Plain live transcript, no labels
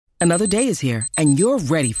Another day is here, and you're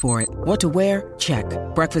ready for it. What to wear? Check.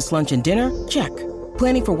 Breakfast, lunch, and dinner? Check.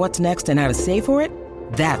 Planning for what's next and how to save for it?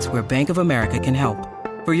 That's where Bank of America can help.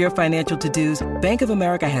 For your financial to-dos, Bank of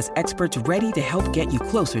America has experts ready to help get you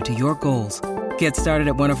closer to your goals. Get started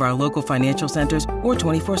at one of our local financial centers or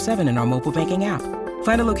 24/7 in our mobile banking app.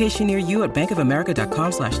 Find a location near you at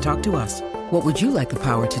bankofamerica.com/talktous. What would you like the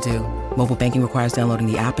power to do? Mobile banking requires downloading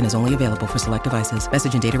the app and is only available for select devices.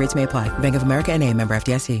 Message and data rates may apply. Bank of America N.A., member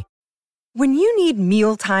FDIC. When you need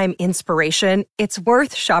mealtime inspiration, it's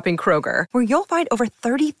worth shopping Kroger, where you'll find over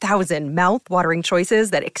 30,000 mouth-watering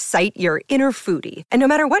choices that excite your inner foodie. And no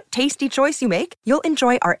matter what tasty choice you make, you'll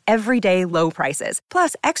enjoy our everyday low prices,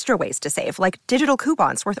 plus extra ways to save, like digital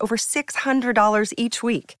coupons worth over $600 each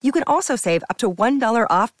week. You can also save up to $1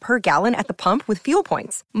 off per gallon at the pump with fuel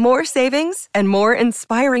points. More savings and more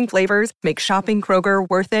inspiring flavors make shopping Kroger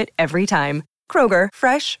worth it every time. Kroger,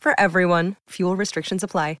 fresh for everyone. Fuel restrictions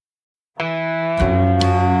apply.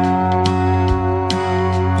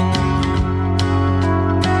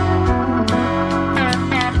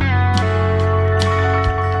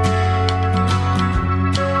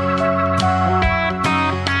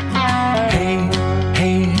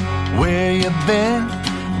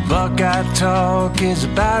 Buckeye Talk is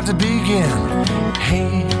about to begin.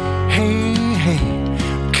 Hey, hey, hey,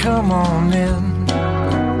 come on in.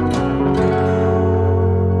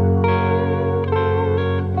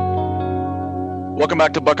 Welcome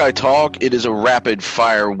back to Buckeye Talk. It is a rapid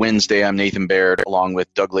fire Wednesday. I'm Nathan Baird, along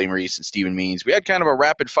with Doug Lesmerises and Stephen Means. We had kind of a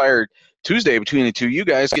rapid fire Tuesday between the two. You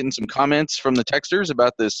guys getting some comments from the texters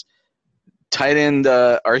about this tight end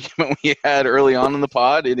argument we had early on in the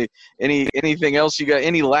pod. Anything else you got?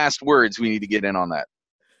 Any last words we need to get in on that?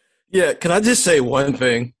 Yeah, can I just say one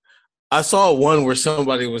thing? I saw one where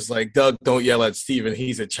somebody was like, Doug, don't yell at Steven.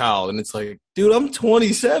 He's a child. And it's like, dude, I'm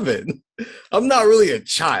 27. I'm not really a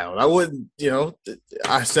child. I wouldn't,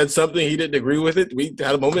 I said something. He didn't agree with it. We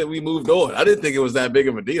had a moment. We moved on. I didn't think it was that big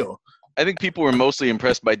of a deal. I think people were mostly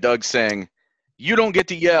impressed by Doug saying, you don't get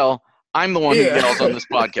to yell. I'm the one who yells on this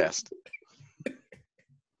podcast.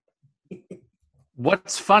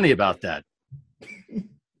 What's funny about that?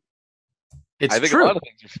 It's I think true. A lot of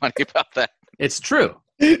things are funny about that. It's true.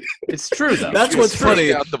 It's true, though. That's what's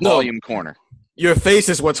funny. Out the volume corner. Your face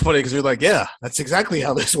is what's funny because you're like, yeah, that's exactly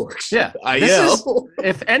how this works. Yeah. I yell.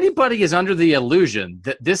 If anybody is under the illusion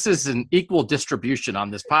that this is an equal distribution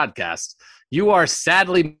on this podcast, you are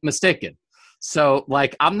sadly mistaken. So,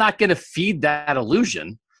 I'm not going to feed that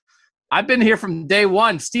illusion. I've been here from day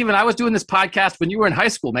one. Steven, I was doing this podcast when you were in high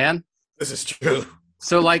school, man. This is true.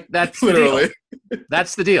 So, that's literally the deal.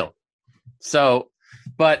 That's the deal. So,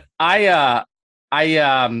 but I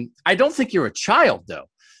don't think you're a child, though.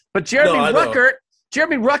 But Jeremy Ruckert,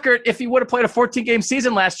 if he would have played a 14-game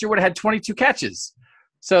season last year, would have had 22 catches.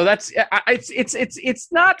 So it's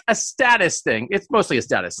not a status thing. It's mostly a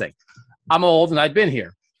status thing. I'm old and I've been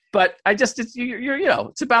here, but it's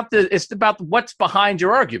about what's behind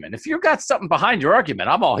your argument. If you've got something behind your argument,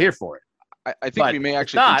 I'm all here for it. I think we may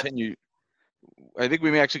actually continue. I think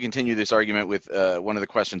we may actually continue this argument with one of the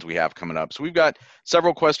questions we have coming up. So we've got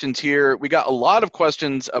several questions here. We got a lot of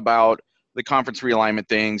questions about the conference realignment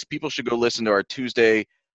things. People should go listen to our Tuesday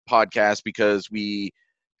podcast because we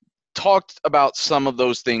talked about some of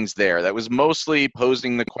those things there. That was mostly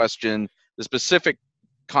posing the question, the specific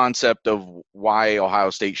concept of why Ohio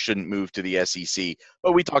State shouldn't move to the SEC.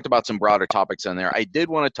 But we talked about some broader topics in there. I did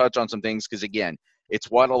want to touch on some things because, again, it's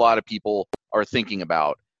what a lot of people are thinking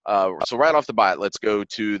about. So right off the bat, let's go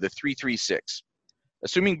to the 336.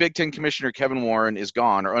 Assuming Big Ten Commissioner Kevin Warren is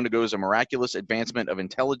gone or undergoes a miraculous advancement of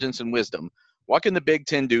intelligence and wisdom, what can the Big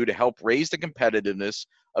Ten do to help raise the competitiveness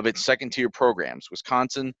of its second-tier programs?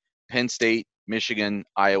 Wisconsin, Penn State, Michigan,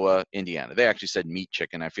 Iowa, Indiana. They actually said meat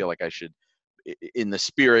chicken. I feel like I should, in the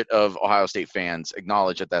spirit of Ohio State fans,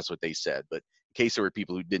 acknowledge that that's what they said. But in case there were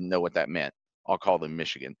people who didn't know what that meant, I'll call them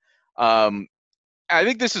Michigan. I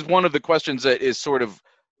think this is one of the questions that is sort of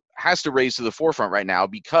has to raise to the forefront right now,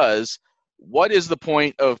 because what is the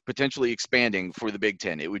point of potentially expanding for the Big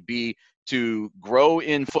Ten? It would be to grow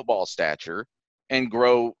in football stature and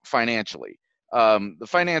grow financially. The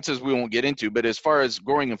finances we won't get into, but as far as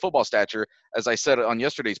growing in football stature, as I said on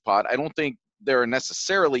yesterday's pod, I don't think there are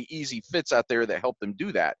necessarily easy fits out there that help them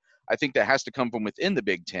do that. I think that has to come from within the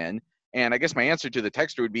Big Ten. And I guess my answer to the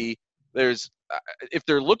texter would be if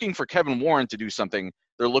they're looking for Kevin Warren to do something,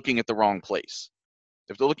 they're looking at the wrong place.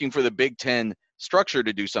 If they're looking for the Big Ten structure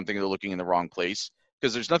to do something, they're looking in the wrong place,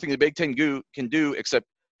 because there's nothing the Big Ten can do except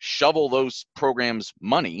shovel those programs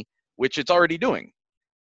money, which it's already doing.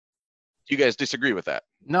 Do you guys disagree with that?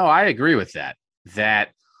 No, I agree with that. That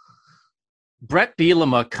Brett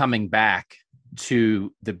Bielema coming back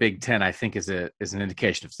to the Big Ten, I think, is an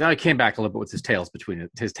indication of. Now he came back a little bit with his tail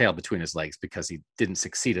between his legs because he didn't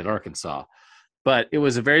succeed at Arkansas. But it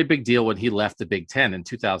was a very big deal when he left the Big Ten in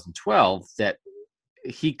 2012 that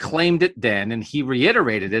he claimed it then, and he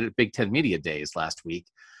reiterated it at Big Ten Media Days last week,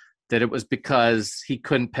 that it was because he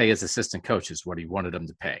couldn't pay his assistant coaches what he wanted them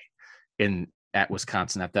to pay at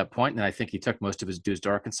Wisconsin at that point. And I think he took most of his dues to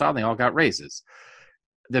Arkansas, and they all got raises.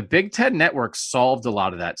 The Big Ten Network solved a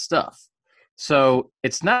lot of that stuff. So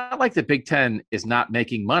it's not like the Big Ten is not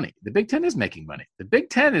making money. The Big Ten is making money. The Big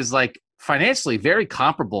Ten is like financially very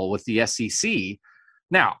comparable with the SEC.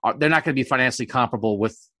 Now, they're not going to be financially comparable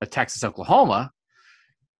with a Texas, Oklahoma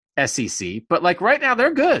SEC, but like right now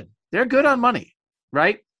they're good. They're good on money,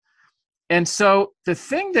 right? And so the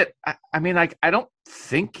thing that, I don't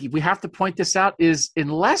think we have to point this out is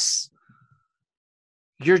unless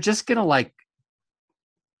you're just going to like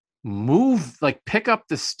pick up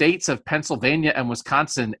the states of Pennsylvania and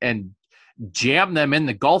Wisconsin and jam them in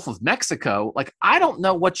the Gulf of Mexico, like I don't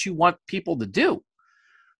know what you want people to do.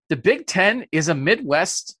 The Big Ten is a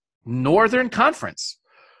Midwest Northern Conference.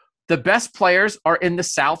 The best players are in the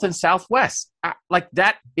South and Southwest. Like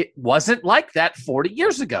that, it wasn't like that 40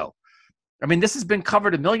 years ago. I mean, this has been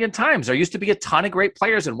covered a million times. There used to be a ton of great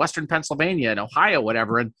players in Western Pennsylvania and Ohio,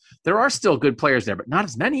 whatever, and there are still good players there, but not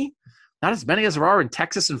as many. Not as many as there are in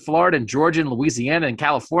Texas and Florida and Georgia and Louisiana and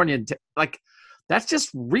California. Like, that's just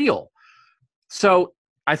real. So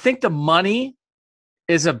I think the money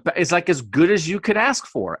is like as good as you could ask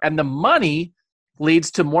for. And the money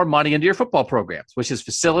leads to more money into your football programs, which is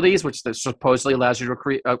facilities, which supposedly allows you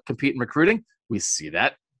to compete in recruiting. We see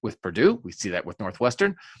that with Purdue. We see that with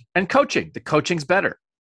Northwestern. And coaching. The coaching's better.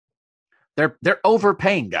 They're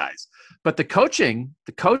overpaying guys. But the coaching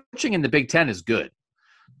in the Big Ten is good.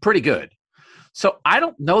 Pretty good. So I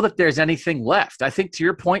don't know that there's anything left. I think to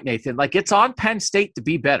your point, Nathan, like it's on Penn State to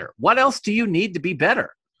be better. What else do you need to be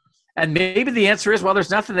better? And maybe the answer is, well, there's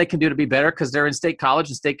nothing they can do to be better because they're in State College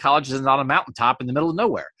and State College is on a mountaintop in the middle of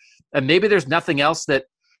nowhere. And maybe there's nothing else that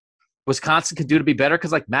Wisconsin can do to be better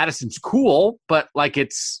because like Madison's cool, but like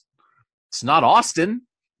it's not Austin,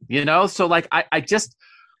 you know? So like I just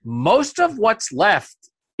most of what's left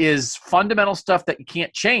is fundamental stuff that you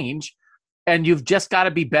can't change. And you've just got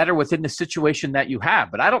to be better within the situation that you have.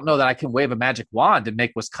 But I don't know that I can wave a magic wand and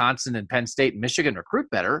make Wisconsin and Penn State and Michigan recruit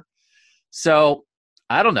better. So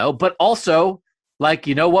I don't know. But also, like,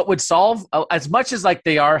 you know what would solve? As much as like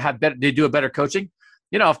they do a better coaching,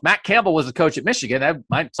 you know, if Matt Campbell was a coach at Michigan, that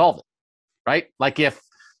might solve it, right? Like if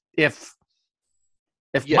yes,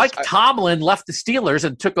 Mike Tomlin left the Steelers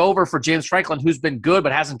and took over for James Franklin, who's been good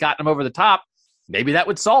but hasn't gotten him over the top, maybe that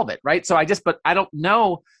would solve it, right? So but I don't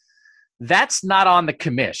know. That's not on the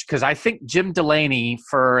commish because I think Jim Delaney,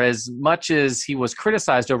 for as much as he was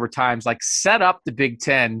criticized over times, like set up the Big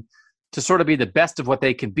Ten to sort of be the best of what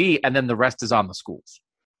they can be, and then the rest is on the schools.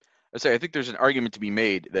 I think there's an argument to be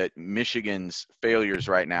made that Michigan's failures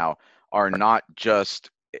right now are not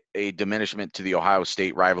just a diminishment to the Ohio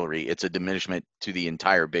State rivalry. It's a diminishment to the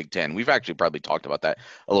entire Big Ten. We've actually probably talked about that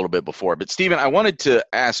a little bit before. But, Stephen, I wanted to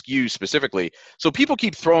ask you specifically. So people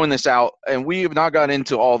keep throwing this out, and we have not got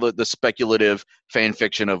into all the speculative fan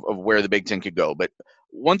fiction of where the Big Ten could go. But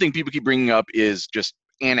one thing people keep bringing up is just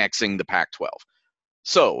annexing the Pac-12.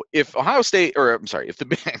 So if if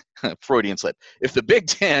the Freudian slip, if the Big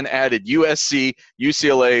Ten added USC,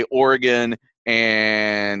 UCLA, Oregon,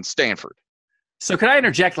 and Stanford. So could I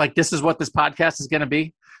interject, like this is what this podcast is going to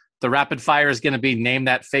be? The rapid fire is going to be name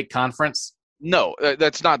that fake conference? No,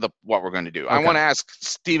 that's not what we're going to do. Okay. I want to ask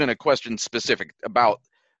Stephen a question specific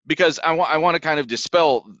because I want to kind of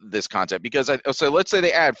dispel this concept so let's say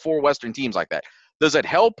they add 4 Western teams like that. Does it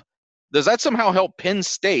help? Does that somehow help Penn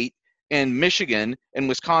State and Michigan and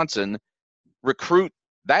Wisconsin recruit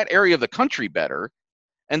that area of the country better?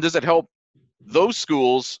 And does it help those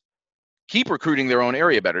schools keep recruiting their own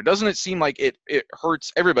area better? Doesn't it seem like it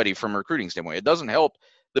hurts everybody from a recruiting standpoint? It doesn't help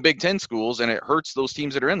the Big Ten schools, and it hurts those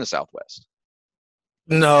teams that are in the Southwest.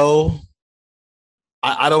 No,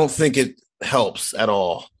 I don't think it helps at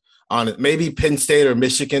all. On it, maybe Penn State or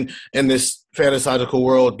Michigan in this fantastical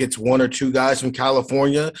world gets 1 or 2 guys from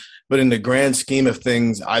California, but in the grand scheme of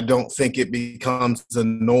things, I don't think it becomes the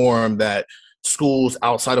norm that schools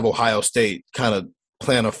outside of Ohio State kind of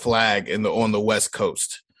plant a flag on the West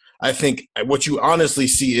Coast. I think what you honestly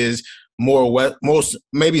see is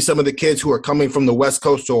maybe some of the kids who are coming from the West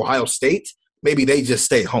Coast to Ohio State, maybe they just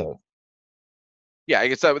stay home. Yeah, I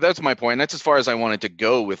guess that's my point. And that's as far as I wanted to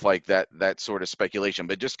go with like that sort of speculation.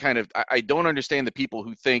 But just kind of, I don't understand the people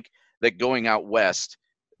who think that going out west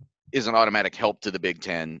is an automatic help to the Big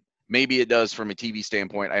Ten. Maybe it does from a TV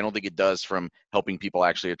standpoint. I don't think it does from helping people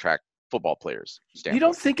actually attract football players standpoint. You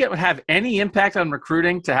don't think it would have any impact on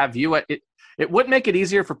recruiting to have it wouldn't make it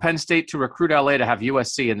easier for Penn State to recruit LA to have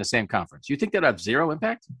USC in the same conference? You think that would have zero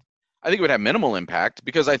impact? I think it would have minimal impact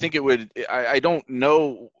because I think it would – I don't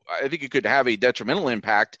know – I think it could have a detrimental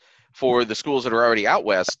impact for the schools that are already out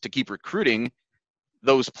west to keep recruiting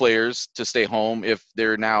those players to stay home if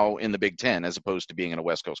they're now in the Big Ten as opposed to being in a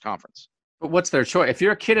West Coast conference. But what's their choice? If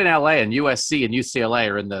you're a kid in LA and USC and UCLA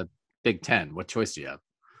are in the Big Ten, what choice do you have?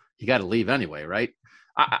 You got to leave anyway, right?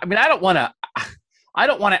 I mean, I don't want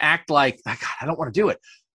to act like, God, I don't want to do it.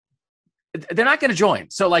 They're not going to join.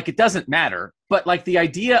 So, like, it doesn't matter. But, like, the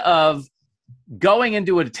idea of going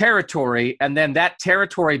into a territory and then that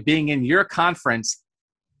territory being in your conference,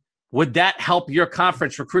 would that help your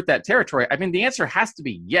conference recruit that territory? I mean, the answer has to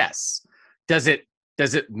be yes. Does it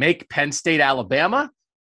make Penn State Alabama?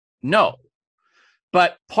 No.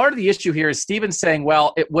 But part of the issue here is Stephen's saying,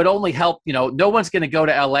 well, it would only help, no one's going to go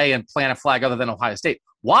to LA and plant a flag other than Ohio State.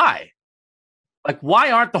 Why? Like, why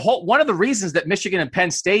aren't one of the reasons that Michigan and Penn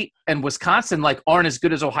State and Wisconsin aren't as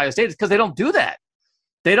good as Ohio State is because they don't do that.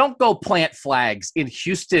 They don't go plant flags in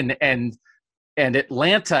Houston and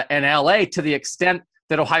Atlanta and LA to the extent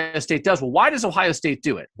that Ohio State does. Well, why does Ohio State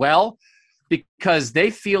do it? Well, because they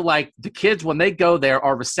feel like the kids, when they go there,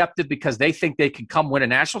 are receptive because they think they can come win a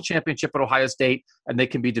national championship at Ohio State and they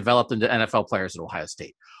can be developed into NFL players at Ohio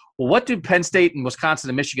State. Well, what do Penn State and Wisconsin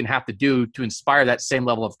and Michigan have to do to inspire that same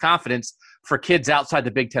level of confidence for kids outside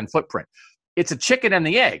the Big Ten footprint? It's a chicken and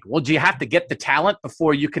the egg. Well, do you have to get the talent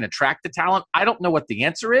before you can attract the talent? I don't know what the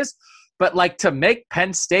answer is, but to make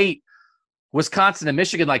Penn State, Wisconsin, and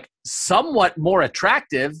Michigan somewhat more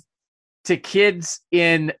attractive to kids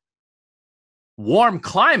in warm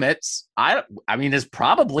climates, I mean, is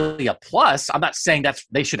probably a plus. I'm not saying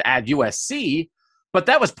they should add USC, but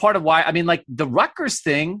that was part of why. I mean, the Rutgers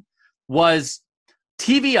thing was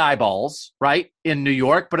TV eyeballs, right, in New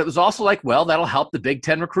York, but it was also that'll help the Big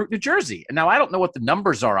Ten recruit New Jersey. And now I don't know what the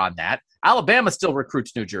numbers are on that. Alabama still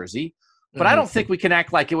recruits New Jersey, but I don't think we can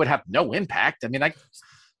act like it would have no impact. I mean,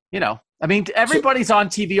 everybody's on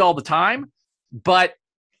TV all the time, but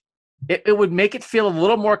it would make it feel a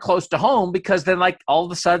little more close to home because then all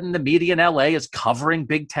of a sudden the media in LA is covering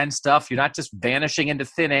Big Ten stuff. You're not just vanishing into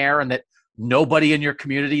thin air and that nobody in your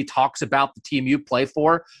community talks about the team you play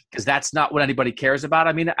for because that's not what anybody cares about.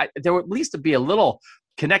 I mean, there would at least be a little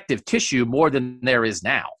connective tissue more than there is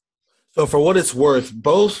now. So for what it's worth,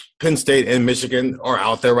 both Penn State and Michigan are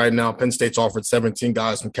out there right now. Penn State's offered 17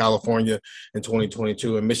 guys from California in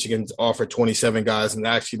 2022, and Michigan's offered 27 guys. And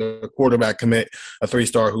actually the quarterback commit, a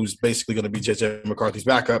 3-star who's basically going to be J.J. McCarthy's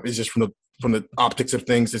backup, is just from the optics of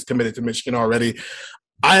things is committed to Michigan already.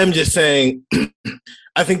 I am just saying,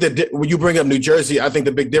 I think that when you bring up New Jersey, I think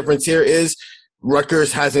the big difference here is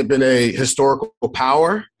Rutgers hasn't been a historical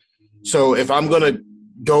power. So if I'm going to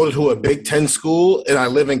go to a Big Ten school and I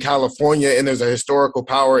live in California and there's a historical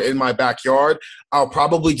power in my backyard, I'll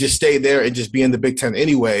probably just stay there and just be in the Big Ten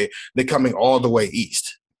anyway than coming all the way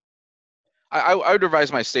east. I would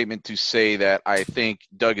revise my statement to say that I think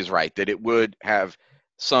Doug is right, that it would have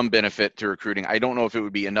some benefit to recruiting. I don't know if it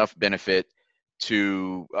would be enough benefit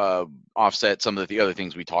to offset some of the other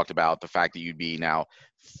things we talked about, the fact that you'd be now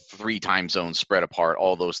 3 time zones spread apart,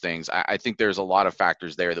 all those things. I think there's a lot of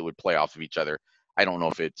factors there that would play off of each other. I don't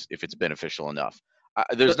know if it's beneficial enough.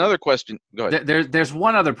 There's another question. Go ahead. There's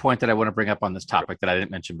one other point that I want to bring up on this topic that I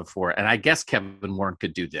didn't mention before, and I guess Kevin Warren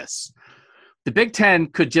could do this. The Big Ten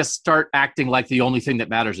could just start acting like the only thing that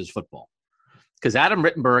matters is football. Because Adam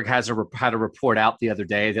Rittenberg had a report out the other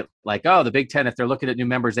day that the Big Ten, if they're looking at new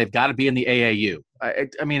members, they've got to be in the AAU.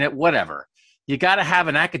 I mean, whatever. You got to have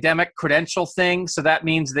an academic credential thing. So that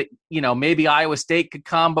means that, maybe Iowa State could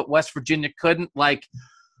come, but West Virginia couldn't.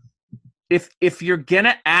 If you're going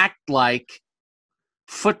to act like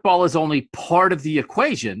football is only part of the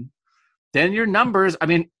equation, then your numbers, I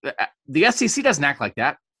mean, the SEC doesn't act like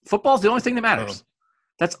that. Football is the only thing that matters.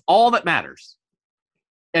 That's all that matters.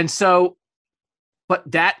 And so, but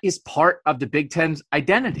that is part of the Big Ten's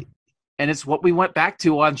identity. And it's what we went back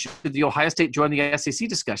to on should the Ohio State join the SEC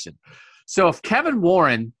discussion. So if Kevin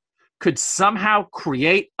Warren could somehow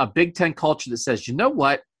create a Big Ten culture that says, you know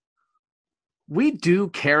what, we do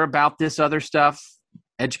care about this other stuff,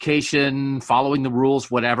 education, following the rules,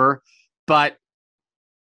 whatever, but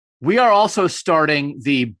we are also starting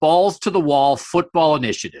the Balls to the Wall Football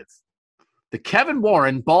Initiative. The Kevin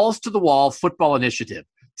Warren Balls to the Wall Football Initiative.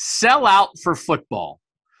 Sell out for football.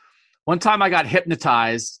 One time I got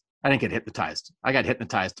hypnotized. I didn't get hypnotized. I got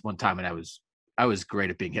hypnotized one time, and I was great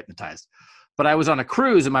at being hypnotized. But I was on a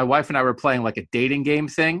cruise, and my wife and I were playing a dating game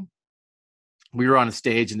thing. We were on a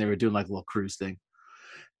stage and they were doing like a little cruise thing.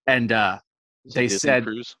 And they said,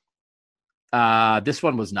 cruise? This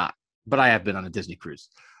one was not, but I have been on a Disney cruise.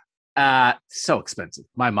 So expensive.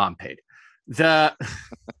 My mom paid. That's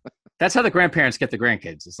how the grandparents get the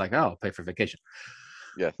grandkids. It's like, oh, pay for vacation.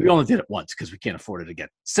 Yeah. We only did it once because we can't afford it again.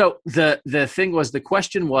 So the thing was, the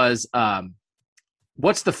question was,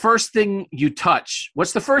 what's the first thing you touch?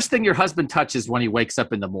 What's the first thing your husband touches when he wakes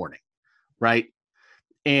up in the morning? Right.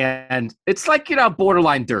 And it's like,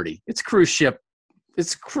 borderline dirty. It's cruise ship.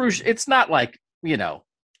 It's not like,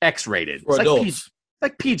 X-rated. It's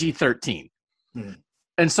like PG-13.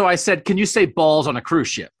 And so I said, can you say balls on a cruise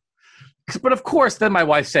ship? But of course, then my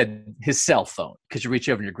wife said his cell phone, because you reach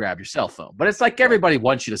over and you grab your cell phone. But it's like everybody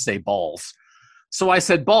wants you to say balls. So I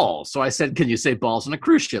said balls. So I said, can you say balls on a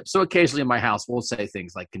cruise ship? So occasionally in my house, we'll say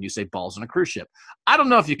things like, can you say balls on a cruise ship? I don't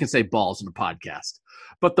know if you can say balls in a podcast.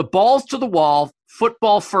 But the Balls to the Wall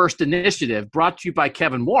Football First initiative, brought to you by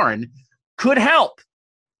Kevin Warren, could help.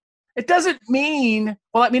 It doesn't mean,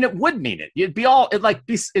 it would mean it. It'd be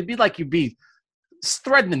like you'd be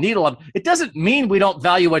threading the needle on. It doesn't mean we don't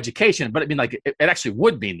value education, but it actually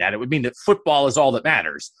would mean that. It would mean that football is all that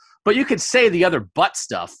matters. But you could say the other butt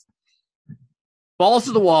stuff. Balls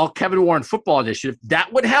to the Wall, Kevin Warren Football Initiative,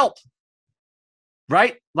 that would help.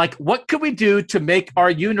 Right? Like, what could we do to make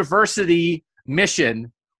our university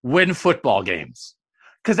mission win football games?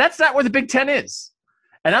 Because that's not where the Big Ten is.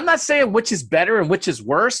 And I'm not saying which is better and which is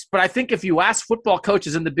worse, but I think if you ask football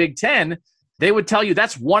coaches in the Big Ten, they would tell you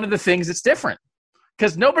that's one of the things that's different.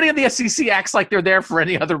 Because nobody in the SEC acts like they're there for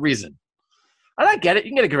any other reason. And I get it.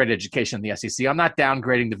 You can get a great education in the SEC. I'm not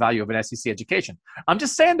downgrading the value of an SEC education. I'm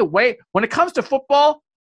just saying when it comes to football,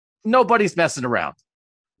 nobody's messing around.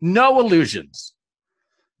 No illusions.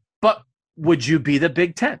 But would you be the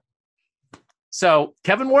Big Ten? So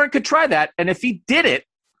Kevin Warren could try that. And if he did it,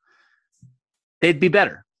 they'd be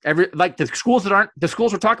better. The schools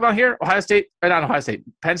we're talking about here,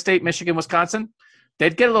 Penn State, Michigan, Wisconsin,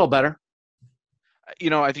 they'd get a little better.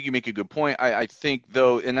 I think you make a good point. I think,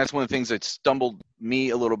 though, and that's one of the things that stumbled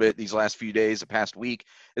me a little bit these last few days, the past week,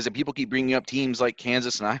 is that people keep bringing up teams like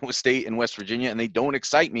Kansas and Iowa State and West Virginia, and they don't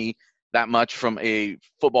excite me that much from a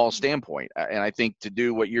football standpoint. And I think to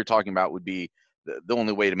do what you're talking about would be the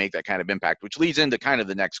only way to make that kind of impact, which leads into kind of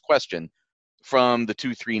the next question from the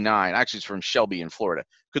 239. Actually, it's from Shelby in Florida.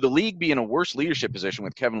 Could the league be in a worse leadership position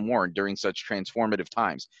with Kevin Warren during such transformative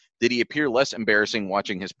times? Did he appear less embarrassing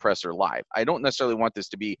watching his presser live? I don't necessarily want this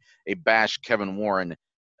to be a bash Kevin Warren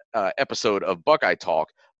episode of Buckeye Talk,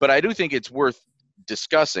 but I do think it's worth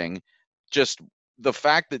discussing just the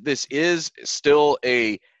fact that this is still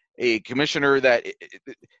a commissioner that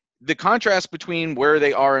the contrast between where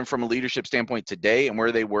they are and from a leadership standpoint today and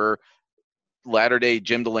where they were latter-day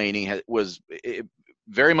Jim Delaney was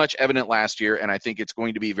very much evident last year, and I think it's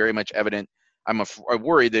going to be very much evident. I'm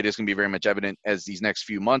worried that it's going to be very much evident as these next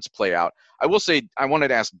few months play out. I will say I wanted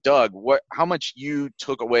to ask Doug how much you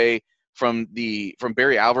took away from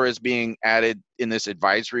Barry Alvarez being added in this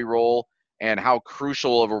advisory role, and how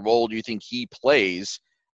crucial of a role do you think he plays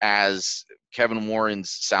as Kevin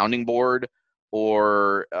Warren's sounding board,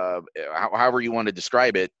 or however you want to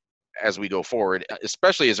describe it as we go forward,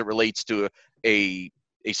 especially as it relates to a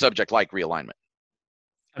subject like realignment?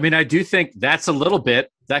 I do think that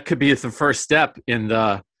could be the first step in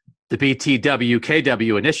the BTW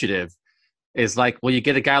KW initiative, is like, well, you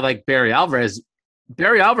get a guy like Barry Alvarez.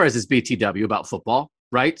 Barry Alvarez is BTW about football,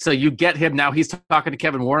 right? So you get him now. He's talking to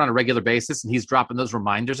Kevin Warren on a regular basis, and he's dropping those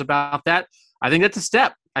reminders about that. I think that's a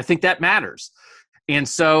step. I think that matters. And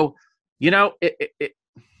so,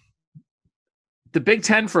 the Big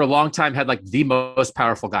Ten for a long time had like the most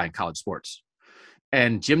powerful guy in college sports.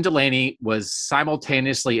 And Jim Delaney was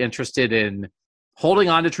simultaneously interested in holding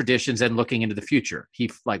on to traditions and looking into the future. He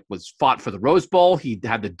was fought for the Rose Bowl. He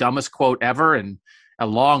had the dumbest quote ever and a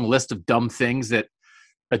long list of dumb things that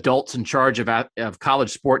adults in charge of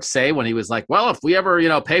college sports say, when he was like, well, if we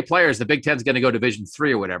ever, pay players, the Big Ten's going to go Division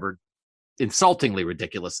III or whatever. Insultingly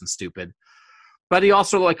ridiculous and stupid. But he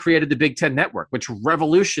also created the Big Ten Network, which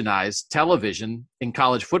revolutionized television in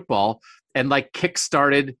college football and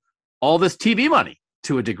kickstarted all this TV money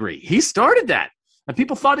to a degree. He started that. And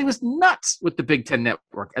people thought he was nuts with the Big Ten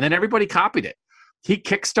Network. And then everybody copied it. He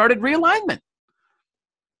kickstarted realignment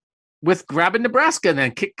with grabbing Nebraska and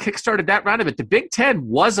then kickstarted that round of it. The Big Ten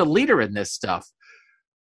was a leader in this stuff.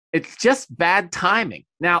 It's just bad timing.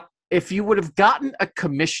 Now, if you would have gotten a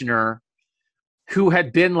commissioner who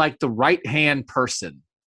had been the right-hand person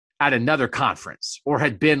at another conference, or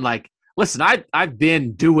had been listen, I've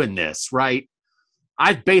been doing this, right?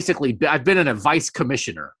 I've been a vice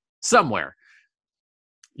commissioner somewhere.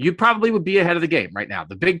 you probably would be ahead of the game right now.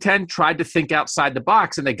 The Big Ten tried to think outside the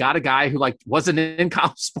box, and they got a guy who wasn't in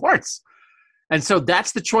college sports. And so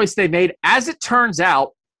that's the choice they made. As it turns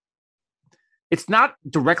out, it's not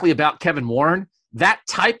directly about Kevin Warren. That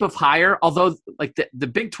type of hire, although the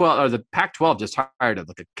Big 12 or the Pac-12 just hired a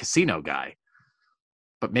casino guy,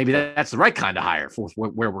 but maybe that's the right kind of hire for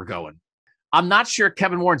where we're going. I'm not sure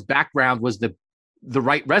Kevin Warren's background was the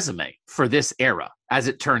right resume for this era, as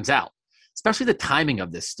it turns out, especially the timing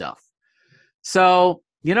of this stuff. So,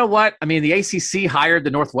 you know what? I mean, the ACC hired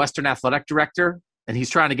the Northwestern athletic director, and he's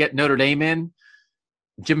trying to get Notre Dame in.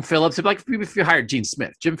 Jim Phillips, if you hired Gene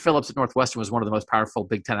Smith, Jim Phillips at Northwestern was one of the most powerful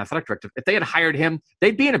Big Ten athletic directors. If they had hired him,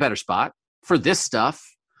 they'd be in a better spot for this stuff,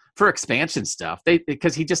 for expansion stuff,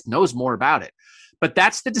 because he just knows more about it. But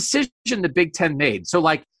that's the decision the Big Ten made. So,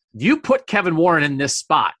 you put Kevin Warren in this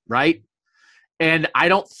spot, right? And I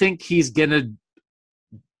don't think he's going to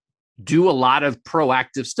do a lot of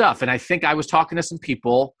proactive stuff. And I think I was talking to some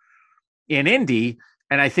people in Indy,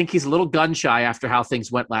 and I think he's a little gun shy after how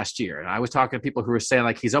things went last year. And I was talking to people who were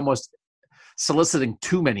saying he's almost soliciting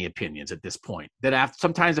too many opinions at this point. That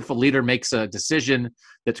sometimes if a leader makes a decision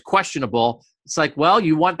that's questionable, it's well,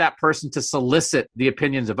 you want that person to solicit the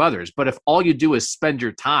opinions of others. But if all you do is spend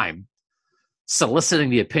your time soliciting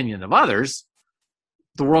the opinion of others,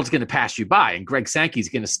 the world's going to pass you by. And Greg Sankey's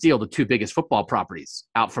going to steal the 2 biggest football properties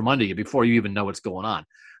out from under you before you even know what's going on.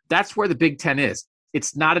 That's where the Big Ten is.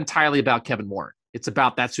 It's not entirely about Kevin Warren. It's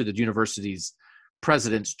about that's who the university's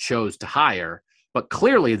presidents chose to hire. But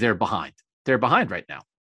clearly they're behind. They're behind right now.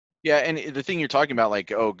 Yeah, and the thing you're talking about,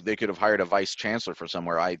 they could have hired a vice chancellor for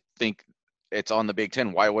somewhere. I think it's on the Big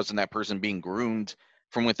Ten. Why wasn't that person being groomed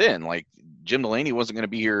from within? Jim Delaney wasn't going to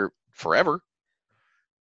be here forever.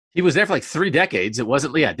 He was there for 3 decades. It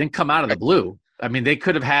wasn't, it didn't come out of the blue. I mean, they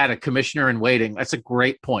could have had a commissioner in waiting. That's a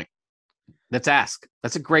great point. Let's ask.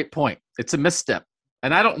 That's a great point. It's a misstep.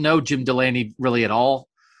 And I don't know Jim Delaney really at all.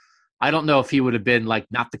 I don't know if he would have been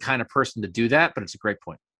not the kind of person to do that, but it's a great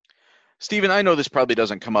point. Stephen, I know this probably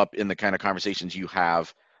doesn't come up in the kind of conversations you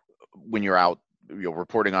have when you're out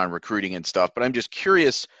reporting on recruiting and stuff, but I'm just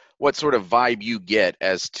curious what sort of vibe you get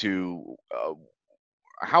as to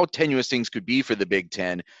how tenuous things could be for the Big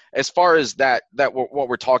Ten as far as that what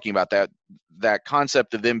we're talking about, that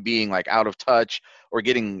concept of them being out of touch or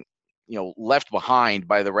getting left behind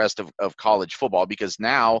by the rest of college football, because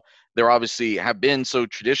now they're obviously have been so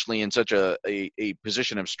traditionally in such a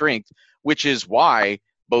position of strength, which is why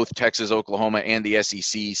both Texas, Oklahoma, and the SEC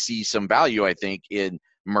see some value, I think, in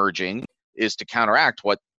merging, is to counteract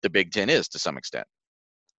what the Big Ten is to some extent.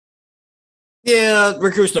 Yeah,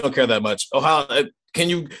 recruits don't care that much. Ohio, can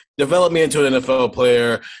you develop me into an NFL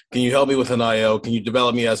player? Can you help me with an IL? Can you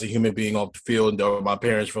develop me as a human being off the field, and my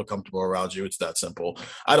parents feel comfortable around you? It's that simple.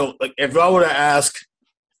 I don't if I were to ask,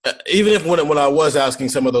 even if when I was asking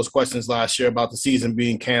some of those questions last year about the season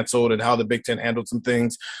being canceled and how the Big Ten handled some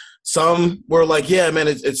things, some were yeah, man,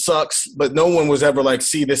 it sucks. But no one was ever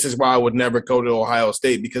see, this is why I would never go to Ohio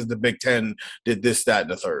State because the Big Ten did this, that,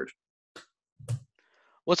 and the third.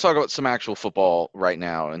 Let's talk about some actual football right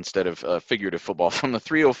now instead of figurative football from the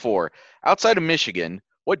 304. Outside of Michigan,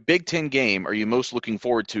 what Big Ten game are you most looking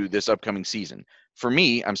forward to this upcoming season? For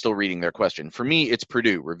me, I'm still reading their question. For me, it's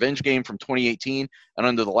Purdue. Revenge game from 2018, and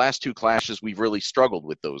under the last 2 clashes, we've really struggled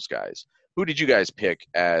with those guys. Who did you guys pick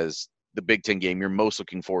as the Big Ten game you're most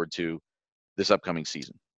looking forward to this upcoming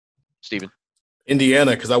season? Stephen?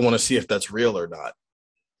 Indiana, because I want to see if that's real or not.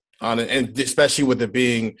 And especially with it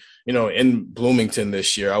being, in Bloomington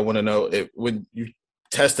this year, I want to know when you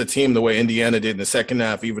test a team the way Indiana did in the second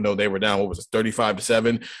half, even though they were down,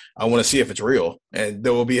 35-7. I want to see if it's real, and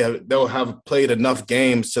they'll have played enough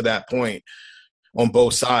games to that point on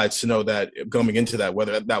both sides to know that coming into that,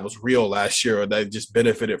 whether that was real last year or that just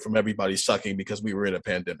benefited from everybody sucking because we were in a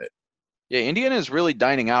pandemic. Yeah, Indiana is really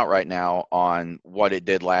dining out right now on what it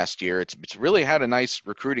did last year. It's really had a nice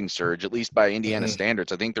recruiting surge, at least by Indiana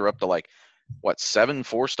standards. I think they're up to 7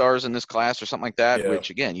 4-stars in this class or something like that,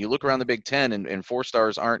 which, again, you look around the Big Ten and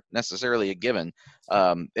 4-stars aren't necessarily a given.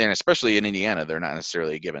 And especially in Indiana, they're not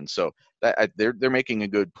necessarily a given. So they're making a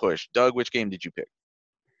good push. Doug, which game did you pick?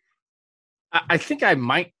 I think I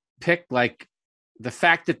might pick the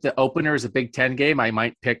fact that the opener is a Big Ten game. I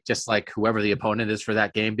might pick just whoever the opponent is for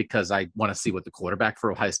that game because I want to see what the quarterback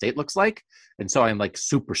for Ohio State looks like. And so I'm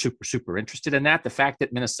super, super, super interested in that. The fact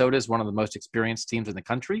that Minnesota is one of the most experienced teams in the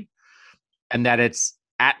country and that it's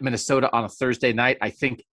at Minnesota on a Thursday night, I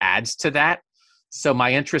think adds to that. So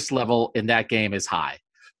my interest level in that game is high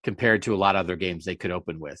compared to a lot of other games they could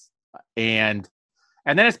open with. And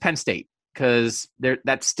then it's Penn State, because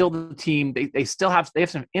that's still the team. They have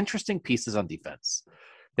some interesting pieces on defense.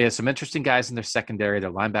 They have some interesting guys in their secondary.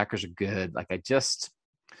 Their linebackers are good. Like,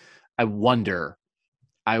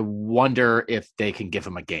 I wonder if they can give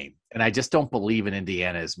them a game. And I just don't believe in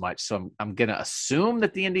Indiana as much. So I'm going to assume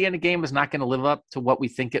that the Indiana game is not going to live up to what we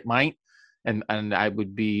think it might. And I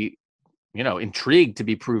would be, intrigued to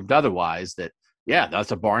be proved otherwise that, yeah, that's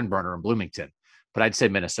a barn burner in Bloomington. But I'd say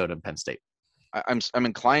Minnesota and Penn State. I'm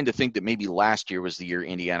inclined to think that maybe last year was the year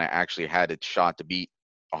Indiana actually had a shot to beat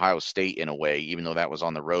Ohio State in a way, even though that was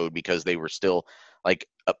on the road, because they were still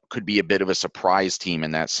could be a bit of a surprise team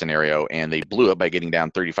in that scenario, and they blew it by getting down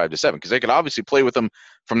 35-7, because they could obviously play with them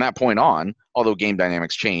from that point on, although game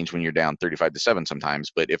dynamics change when you're down 35-7 sometimes.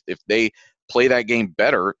 But if they play that game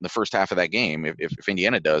better the first half of that game, if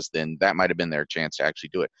Indiana does, then that might have been their chance to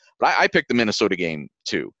actually do it. But I picked the Minnesota game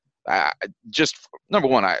too. Just number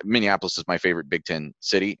one, Minneapolis is my favorite Big Ten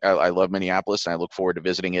city. I love Minneapolis, and I look forward to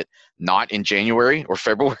visiting it not in January or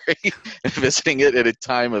February, visiting it at a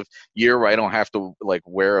time of year where I don't have to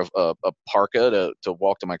wear a parka to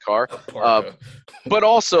walk to my car. But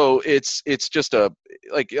also, it's just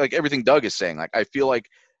like everything Doug is saying. Like, I feel like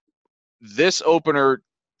this opener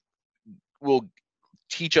will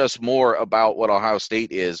teach us more about what Ohio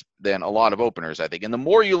State is than a lot of openers, I think. And the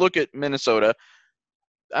more you look at Minnesota,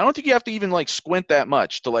 I don't think you have to even squint that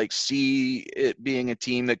much to see it being a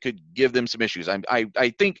team that could give them some issues.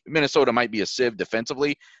 I think Minnesota might be a sieve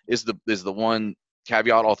defensively is the one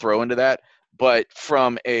caveat I'll throw into that. But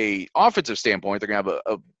from a offensive standpoint, they're going to have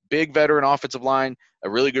a big veteran offensive line, a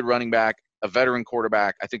really good running back, a veteran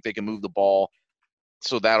quarterback. I think they can move the ball.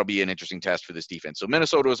 So that'll be an interesting test for this defense. So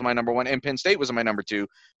Minnesota was my number one, and Penn State was my number two.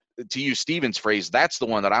 To use Steven's phrase, that's the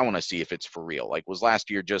one that I want to see if it's for real. Was last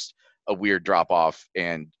year just a weird drop-off,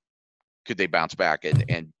 and could they bounce back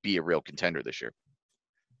and be a real contender this year?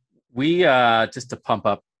 We, just to pump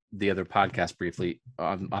up the other podcast briefly,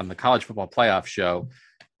 on the college football playoff show,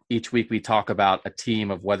 each week we talk about a team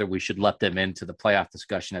of whether we should let them into the playoff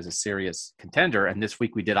discussion as a serious contender. And this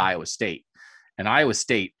week we did Iowa State. And Iowa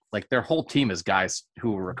State, their whole team is guys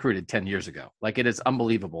who were recruited 10 years ago. It is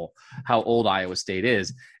unbelievable how old Iowa State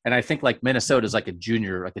is. And I think Minnesota is a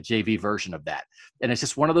junior, a JV version of that. And it's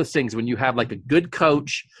just one of those things when you have a good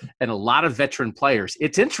coach and a lot of veteran players,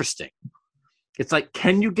 it's interesting. It's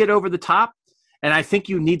can you get over the top? And I think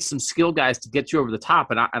you need some skill guys to get you over the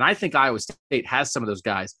top. And I think Iowa State has some of those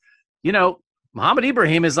guys. Muhammad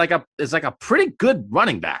Ibrahim is a pretty good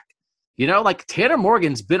running back. Tanner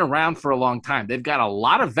Morgan's been around for a long time. They've got a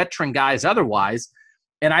lot of veteran guys otherwise.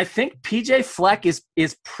 And I think PJ Fleck is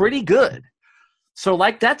pretty good. So,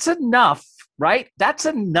 that's enough, right? That's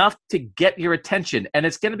enough to get your attention. And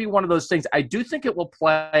it's going to be one of those things. I do think it will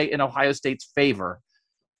play in Ohio State's favor.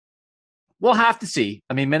 We'll have to see.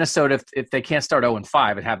 I mean, Minnesota, if they can't start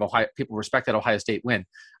 0-5 and have people respect that Ohio State win,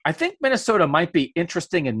 I think Minnesota might be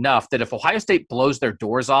interesting enough that if Ohio State blows their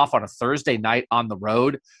doors off on a Thursday night on the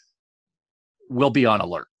road, we'll be on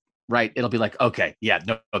alert, right? It'll be okay, yeah,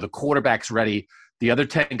 no, the quarterback's ready. The other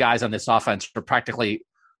 10 guys on this offense are practically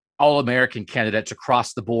all-American candidates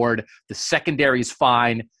across the board. The secondary's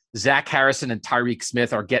fine. Zach Harrison and Tyreek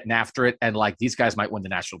Smith are getting after it, and these guys might win the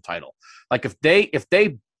national title. If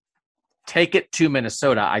they take it to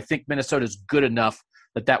Minnesota, I think Minnesota's good enough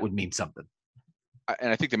that would mean something. And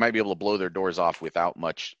I think they might be able to blow their doors off without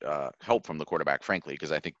much help from the quarterback, frankly,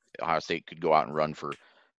 because I think Ohio State could go out and run for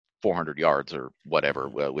 400 yards or whatever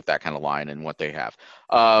with that kind of line and what they have.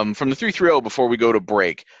 From the 330 before we go to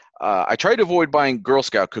break, I tried to avoid buying Girl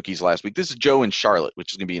Scout cookies last week. This is Joe in Charlotte,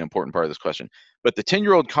 which is going to be an important part of this question. But the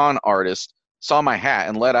 10-year-old con artist saw my hat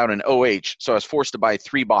and let out an OH, so I was forced to buy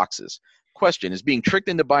 3 boxes. Question, is being tricked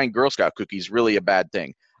into buying Girl Scout cookies really a bad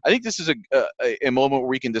thing? I think this is a moment where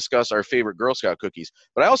we can discuss our favorite Girl Scout cookies.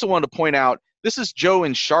 But I also wanted to point out, this is Joe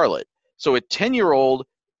in Charlotte. So a 10-year-old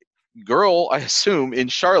girl, I assume, in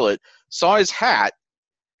Charlotte saw his hat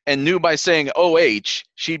and knew by saying OH,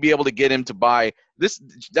 she'd be able to get him to buy this.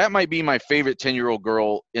 That might be my favorite 10-year-old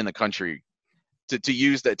girl in the country to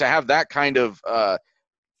use that, to have that kind of,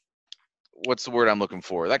 what's the word I'm looking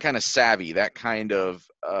for? That kind of savvy, that kind of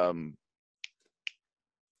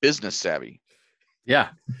business savvy. Yeah.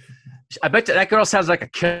 I bet that girl sounds like a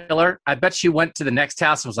killer. I bet she went to the next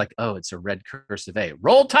house and was like, oh, it's a red cursive A.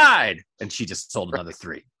 Roll Tide. And she just sold another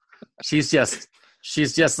 3. She's just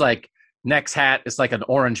next hat is an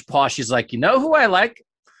orange paw. She's like, you know who I like?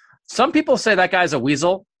 Some people say that guy's a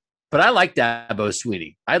weasel, but I like Dabo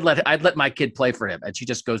Swinney. I'd let my kid play for him. And she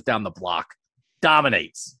just goes down the block,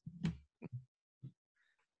 dominates.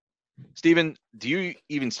 Steven, do you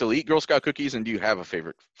even still eat Girl Scout cookies, and do you have a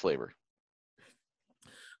favorite flavor?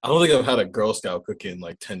 I don't think I've had a Girl Scout cookie in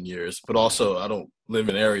 10 years, but also I don't live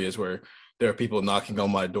in areas where there are people knocking on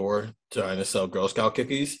my door trying to sell Girl Scout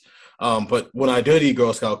cookies. But when I did eat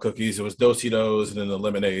Girl Scout cookies, it was Dositos and then the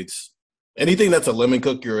lemonades. Anything that's a lemon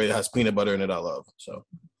cookie or it has peanut butter in it, I love. So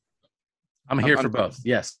I'm here for both.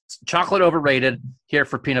 Yes. Chocolate overrated, here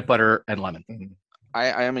for peanut butter and lemon. Mm-hmm.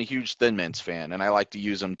 I am a huge Thin Mints fan, and I like to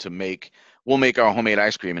use them to we'll make our homemade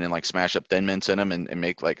ice cream and then like smash up Thin Mints in them and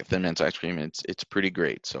make like a Thin Mints ice cream. It's pretty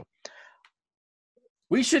great. So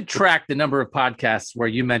we should track the number of podcasts where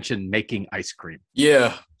you mentioned making ice cream.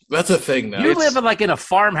 Yeah, that's a thing now. You live in a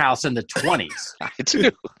farmhouse in the 20s. I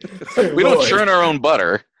do. We don't churn our own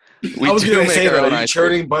butter. I was going to say that. Are you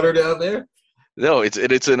churning butter down there? No, it's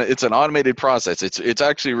an automated process. It's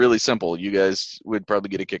actually really simple. You guys would probably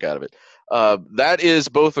get a kick out of it. That is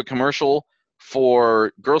both a commercial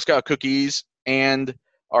for Girl Scout cookies and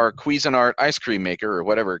our Cuisinart ice cream maker or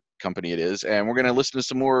whatever company it is. And we're going to listen to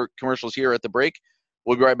some more commercials here at the break.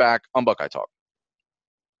 We'll be right back on Buckeye Talk.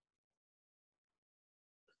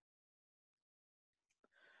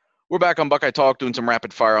 We're back on Buckeye Talk doing some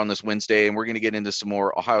rapid fire on this Wednesday, and we're going to get into some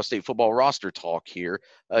more Ohio State football roster talk here.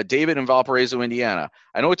 David in Valparaiso, Indiana.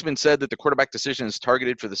 I know it's been said that the quarterback decision is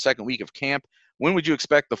targeted for the second week of camp. When would you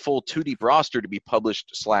expect the full two-deep roster to be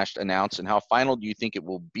published/announced, and how final do you think it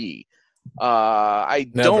will be? I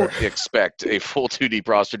don't expect a full two-deep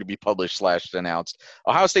roster to be published/announced.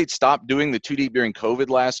 Ohio State stopped doing the two-deep during COVID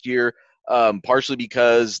last year, partially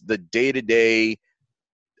because the day-to-day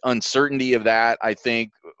uncertainty of that, I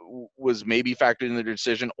think, was maybe factored in their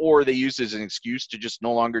decision, or they used it as an excuse to just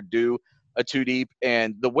no longer do a two-deep.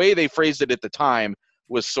 And the way they phrased it at the time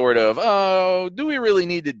was sort of, oh, do we really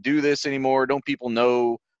need to do this anymore? Don't people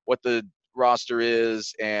know what the roster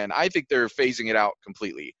is? And I think they're phasing it out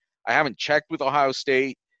completely. I haven't checked with Ohio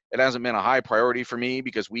State. It hasn't been a high priority for me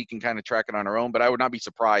because we can kind of track it on our own, but I would not be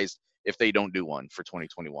surprised if they don't do one for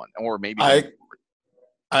 2021, or maybe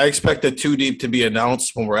I expect the two deep to be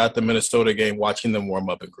announced when we're at the Minnesota game, watching them warm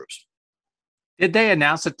up in groups. Did they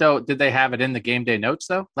announce it, though? Did they have it in the game day notes,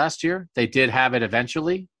 though, last year? They did have it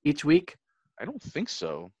eventually each week? I don't think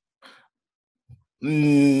so.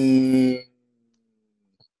 There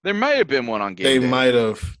might have been one on game day. They day. might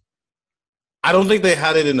have. I don't think they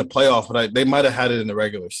had it in the playoff, but they might have had it in the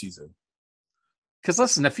regular season. Because,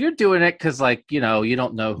 listen, if you're doing it because, you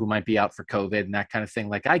don't know who might be out for COVID and that kind of thing,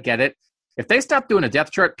 I get it. If they stopped doing a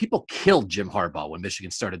depth chart, people killed Jim Harbaugh when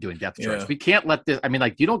Michigan started doing depth charts. We can't let this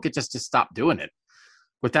 – you don't get just to stop doing it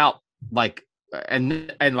without,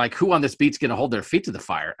 and who on this beat's going to hold their feet to the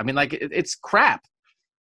fire? It's crap.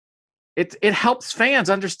 It helps fans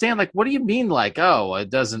understand, what do you mean, it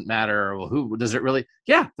doesn't matter, who does it really –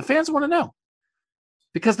 yeah, the fans want to know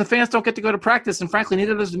because the fans don't get to go to practice, and frankly,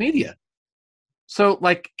 neither does the media. So,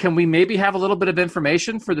 can we maybe have a little bit of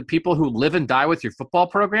information for the people who live and die with your football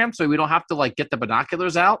program so we don't have to, get the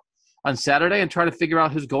binoculars out on Saturday and try to figure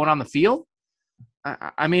out who's going on the field?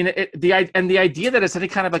 The idea that it's any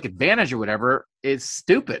kind of, advantage or whatever is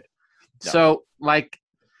stupid. Yeah. So,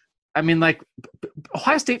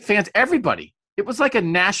 Ohio State fans, everybody, it was a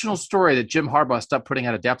national story that Jim Harbaugh stopped putting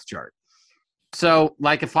out a depth chart. So,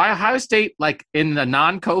 if Ohio State, in the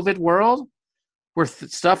non-COVID world, where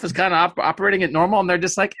stuff is kind of operating at normal, and they're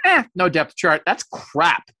just no depth chart. That's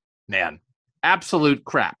crap, man. Absolute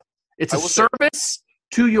crap. It's a service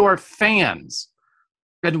to your fans.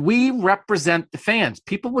 And we represent the fans.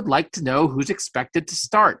 People would like to know who's expected to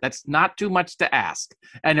start. That's not too much to ask.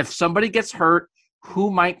 And if somebody gets hurt,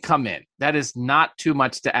 who might come in? That is not too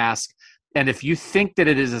much to ask. And if you think that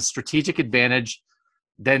it is a strategic advantage,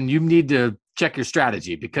 then you need to check your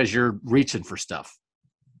strategy because you're reaching for stuff.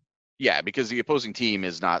 Yeah, because the opposing team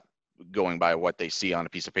is not going by what they see on a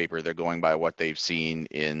piece of paper. They're going by what they've seen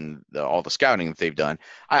in all the scouting that they've done.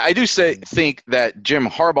 I do think that Jim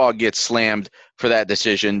Harbaugh gets slammed for that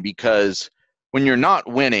decision because when you're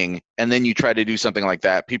not winning and then you try to do something like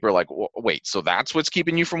that, people are like, wait, so that's what's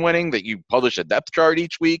keeping you from winning, that you publish a depth chart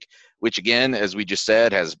each week, which, again, as we just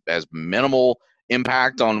said, has minimal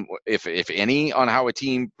impact on, if any, on how a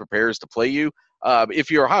team prepares to play you. If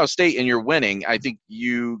you're Ohio State and you're winning, I think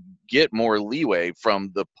you get more leeway from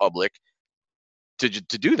the public to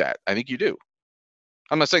do that. I think you do.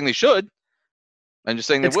 I'm not saying they should. I'm just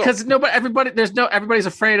saying they will. It's because everybody's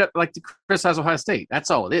afraid of to criticize Ohio State. That's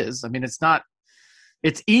all it is. It's not.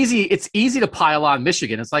 It's easy to pile on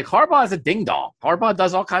Michigan. It's Harbaugh is a ding dong. Harbaugh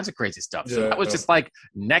does all kinds of crazy stuff. So that was just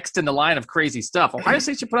next in the line of crazy stuff. Ohio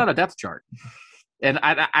State should put out a depth chart. And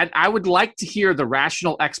I would like to hear the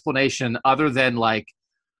rational explanation other than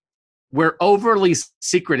we're overly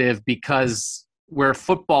secretive because we're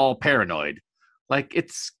football paranoid.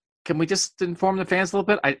 Can we just inform the fans a little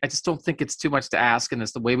bit? I just don't think it's too much to ask, and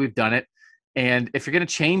it's the way we've done it. And if you're going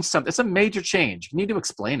to change something, it's a major change. You need to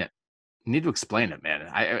explain it. Man.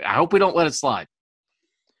 I hope we don't let it slide.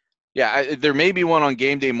 Yeah, there may be one on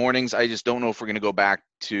game day mornings. I just don't know if we're going to go back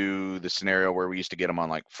to the scenario where we used to get them on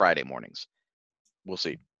like Friday mornings. We'll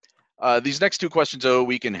see. These next two questions, though,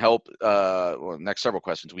 we can help. Next several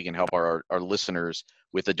questions, we can help our listeners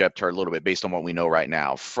with the depth chart a little bit based on what we know right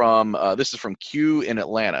now. This is from Q in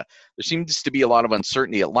Atlanta. There seems to be a lot of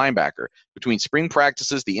uncertainty at linebacker between spring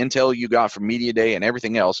practices, the intel you got from media day, and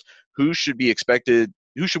everything else. Who should we expect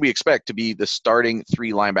to be the starting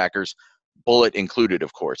three linebackers? Bullet included,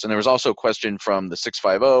 of course. And there was also a question from the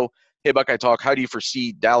 650. Hey, Buckeye Talk, how do you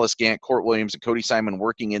foresee Dallas Gant, Court Williams, and Cody Simon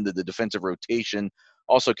working into the defensive rotation?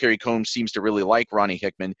 Also, Kerry Combs seems to really like Ronnie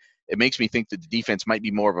Hickman. It makes me think that the defense might be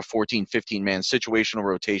more of a 14, 15-man situational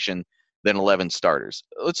rotation than 11 starters.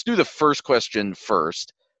 Let's do the first question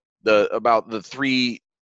first, about the three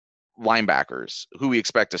linebackers who we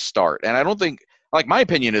expect to start. And I don't think, my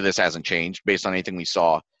opinion of this hasn't changed based on anything we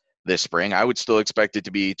saw this spring. I would still expect it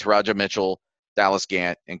to be Taraja Mitchell, Dallas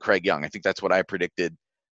Gant, and Craig Young. I think that's what I predicted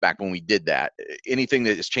back when we did that. Anything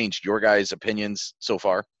that has changed your guys' opinions so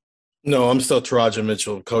far? No, I'm still Taraja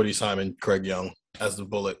Mitchell, Cody Simon, Craig Young as the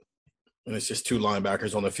bullet. And it's just two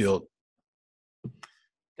linebackers on the field.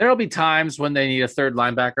 There'll be times when they need a third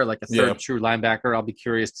linebacker, like a third true linebacker. I'll be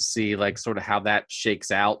curious to see sort of how that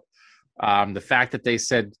shakes out. The fact that they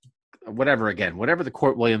said whatever the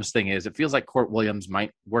Court Williams thing is, it feels like Court Williams might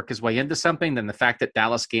work his way into something. Then the fact that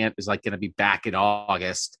Dallas Gant is going to be back in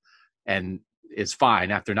August and is fine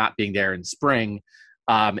after not being there in spring,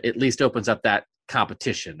 at least opens up that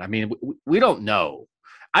competition. I mean, we don't know.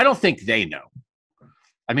 I don't think they know.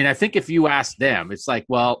 I mean, I think if you ask them, it's like,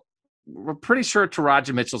 well, we're pretty sure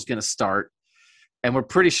Taraja Mitchell's going to start, and we're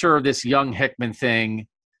pretty sure this Young Hickman thing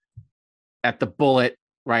at the bullet,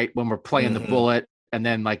 right, when we're playing the bullet, and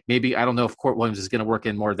then maybe I don't know if Court Williams is going to work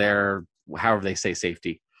in more there, however they say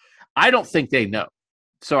safety. I don't think they know.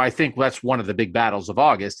 So I think that's one of the big battles of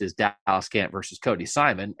August is Dallas Gant versus Cody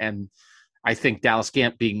Simon. And I think Dallas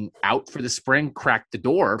Gant being out for the spring cracked the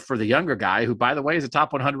door for the younger guy, who, by the way, is a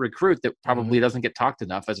top 100 recruit that probably doesn't get talked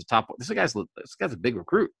enough as a top. This guy's a big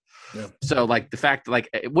recruit. Yeah. So the fact that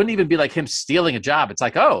it wouldn't even be like him stealing a job. It's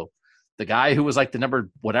like, oh, the guy who was the number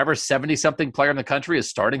 70-something player in the country is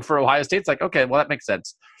starting for Ohio State. It's like, okay, well, that makes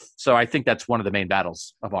sense. So I think that's one of the main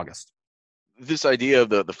battles of August. This idea of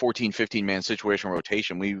the 14, 15-man situation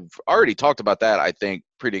rotation, we've already talked about that, I think,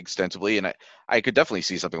 pretty extensively, and I could definitely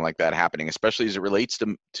see something like that happening, especially as it relates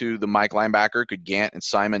to the Mike linebacker. Could Gant and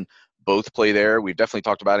Simon both play there? We've definitely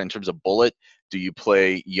talked about it in terms of bullet. Do you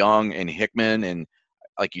play Young and Hickman? And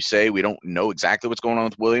like you say, we don't know exactly what's going on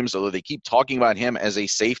with Williams, although they keep talking about him as a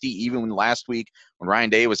safety. Even last week when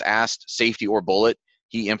Ryan Day was asked safety or bullet,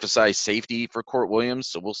 he emphasized safety for Court Williams,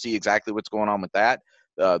 so we'll see exactly what's going on with that.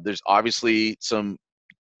 There's obviously some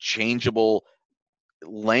changeable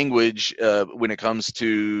language when it comes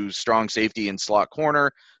to strong safety and slot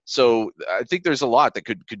corner. So I think there's a lot that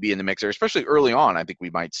could be in the mix there, especially early on. I think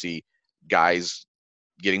we might see guys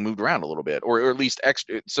getting moved around a little bit, or at least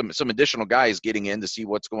some additional guys getting in to see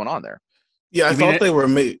what's going on there. Yeah, I thought they were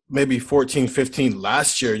maybe 14, 15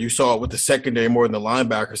 last year. You saw it with the secondary more than the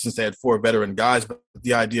linebacker since they had four veteran guys. But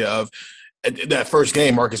the idea of that first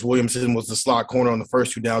game, Marcus Williamson was the slot corner on the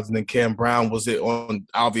first two downs, and then Cam Brown was it on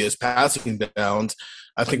obvious passing downs.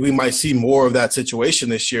 I think we might see more of that situation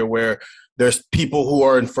this year where there's people who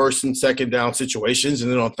are in first and second down situations,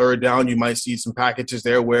 and then on third down you might see some packages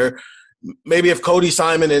there where maybe if Cody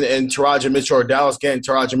Simon and Taraja Mitchell or Dallas Gant and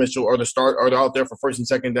Taraja Mitchell are they're out there for first and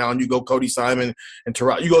second down, you go Cody Simon and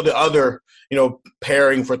Taraja. You go the other,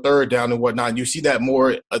 pairing for third down and whatnot. You see that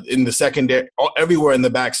more in the secondary, everywhere in the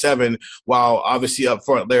back seven, while obviously up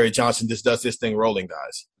front Larry Johnson just does this thing rolling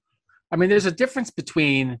guys. I mean, there's a difference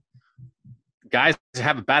between guys who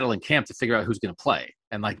have a battle in camp to figure out who's going to play.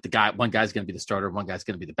 And one guy's going to be the starter, one guy's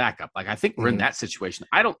going to be the backup. I think we're in that situation.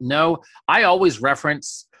 I don't know. I always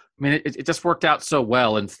reference, it just worked out so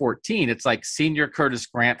well in 14. It's like senior Curtis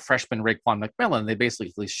Grant, freshman Raekwon McMillan. They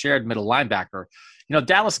basically shared middle linebacker.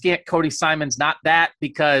 Dallas Gant, Cody Simon's not that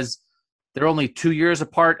because they're only 2 years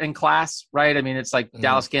apart in class, right? I mean, it's like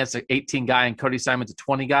Dallas Gant's an 18 guy and Cody Simon's a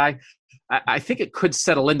 20 guy. I think it could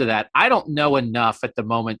settle into that. I don't know enough at the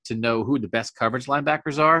moment to know who the best coverage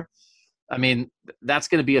linebackers are. I mean, that's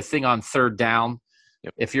going to be a thing on third down.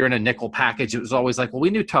 Yep. If you're in a nickel package, it was always like, well, we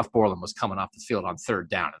knew Tuff Borland was coming off the field on third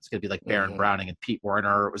down. It's going to be like Baron Browning and Pete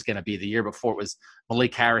Werner. It was going to be the year before it was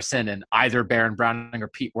Malik Harrison and either Baron Browning or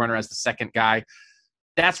Pete Werner as the second guy.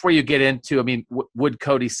 That's where you get into, would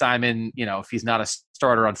Cody Simon, if he's not a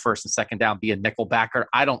starter on first and second down, be a nickel backer?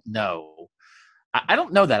 I don't know. I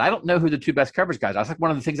don't know that. I don't know who the two best coverage guys are. That's like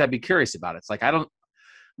one of the things I'd be curious about. It's like I'm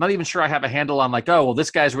not even sure I have a handle on like, oh, well,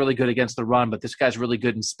 this guy's really good against the run, but this guy's really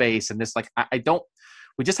good in space. And this, like, I don't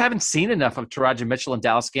 – we just haven't seen enough of Taraji Mitchell and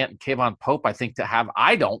Dallas Scant and Kayvon Pope, I think,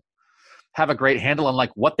 I don't have a great handle on,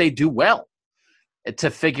 like, what they do well to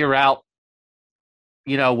figure out,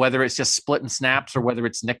 you know, whether it's just splitting snaps or whether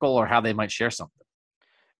it's nickel or how they might share something.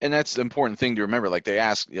 And that's the important thing to remember. Like they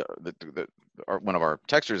asked, one of our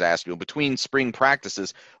texters asked, between spring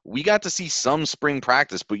practices, we got to see some spring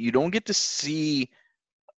practice, but you don't get to see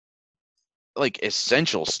like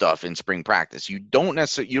essential stuff in spring practice. You don't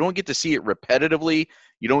get to see it repetitively.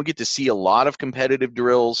 You don't get to see a lot of competitive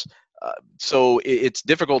drills. So it's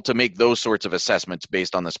difficult to make those sorts of assessments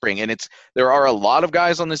based on the spring. And there are a lot of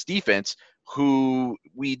guys on this defense who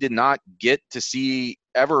we did not get to see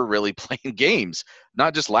ever really playing games,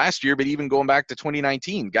 not just last year, but even going back to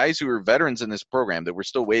 2019, guys who are veterans in this program that we're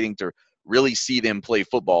still waiting to really see them play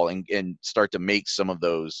football and start to make some of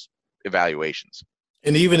those evaluations.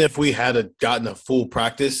 And even if we had gotten a full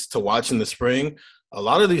practice to watch in the spring, a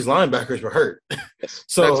lot of these linebackers were hurt. Yes,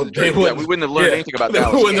 so we wouldn't have learned anything about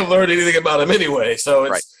that. We wouldn't have learned anything about them anyway.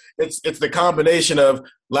 So it's the combination of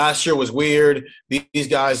last year was weird. These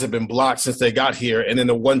guys have been blocked since they got here. And then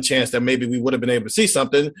the one chance that maybe we would have been able to see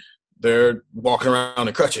something, they're walking around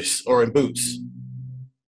in crutches or in boots.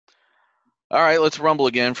 All right, let's rumble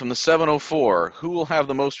again from the 704. Who will have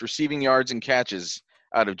the most receiving yards and catches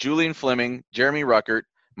out of Julian Fleming, Jeremy Ruckert,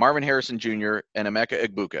 Marvin Harrison Jr., and Emeka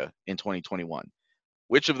Egbuka in 2021?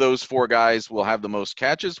 Which of those four guys will have the most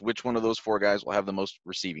catches? Which one of those four guys will have the most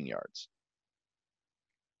receiving yards?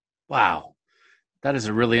 Wow. That is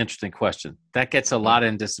a really interesting question. That gets a lot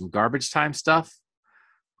into some garbage time stuff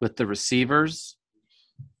with the receivers.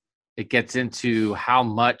 It gets into how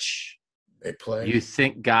much they play. You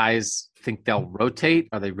think guys think they'll rotate?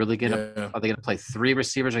 Are they really going to – are they going to play three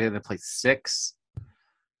receivers? Are they going to play six?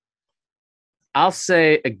 I'll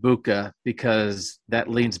say Egbuka because that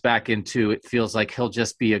leans back into it feels like he'll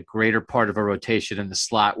just be a greater part of a rotation in the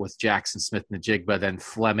slot with Jackson Smith-Njigba than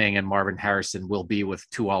Fleming and Marvin Harrison will be with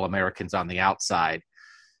two All-Americans on the outside.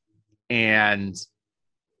 And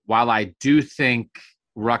while I do think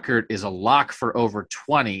Ruckert is a lock for over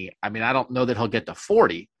 20, I mean, I don't know that he'll get to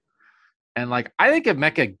 40. And, like, I think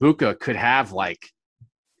Emeka Egbuka could have, like,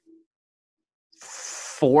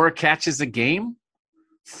 4 catches a game.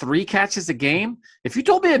 3 catches a game. If you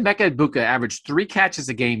told me Emeka Egbuka averaged 3 catches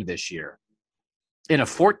a game this year in a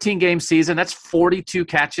 14-game season, that's 42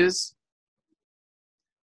 catches.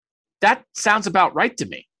 That sounds about right to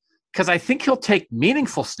me because I think he'll take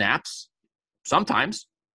meaningful snaps sometimes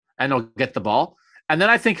and he'll get the ball. And then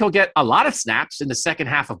I think he'll get a lot of snaps in the second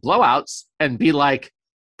half of blowouts and be like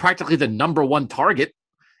practically the number one target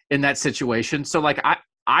in that situation. So like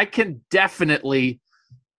I can definitely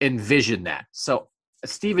envision that. So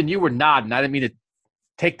Steven, you were nodding. I didn't mean to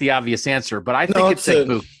take the obvious answer, but I think it's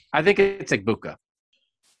Egbuka. I think it's Egbuka.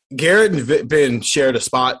 Garrett and Ben shared a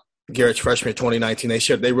spot. Garrett's freshman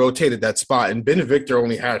 2019. They rotated that spot, and Ben Victor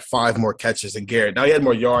only had 5 more catches than Garrett. Now he had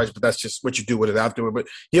more yards, but that's just what you do with it afterward. But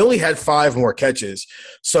he only had 5 more catches.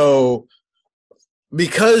 So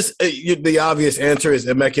because the obvious answer is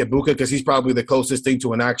Emeka Egbuka, because he's probably the closest thing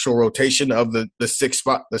to an actual rotation of the 6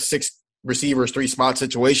 receivers, 3 spot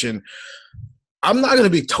situation. I'm not going to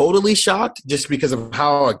be totally shocked just because of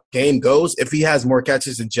how a game goes if he has more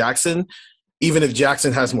catches than Jackson, even if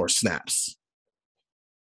Jackson has more snaps.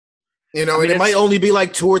 You know, and it might only be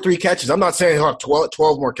like 2 or 3 catches. I'm not saying he'll have 12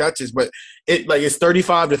 more catches, but it's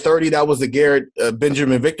 35-30. That was the Garrett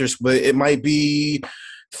Benjamin Victor split. It might be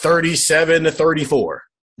 37-34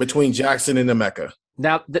 between Jackson and Emeka.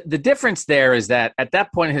 Now, the difference there is that at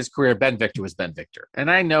that point in his career, Ben Victor was Ben Victor. And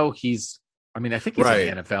I know I think he's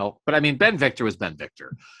in the NFL, but I mean, Ben Victor was Ben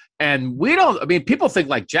Victor. And people think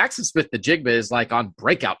like Jackson Smith-Njigba is like on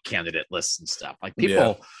breakout candidate lists and stuff. Like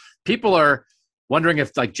people are wondering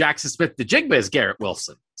if like Jackson Smith-Njigba is Garrett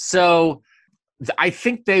Wilson. So I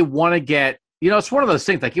think they want to get, it's one of those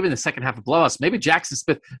things, like even the second half of blowouts, maybe Jackson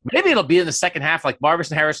Smith, maybe it'll be in the second half, like Marvin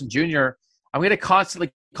Harrison Jr. I'm going to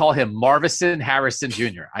constantly call him Marvin Harrison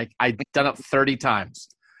Jr. I've done it 30 times.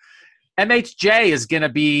 MHJ is going to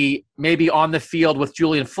be maybe on the field with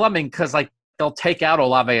Julian Fleming because like they'll take out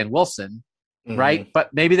Olave and Wilson, right? But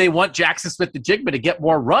maybe they want Jackson Smith-Njigba to get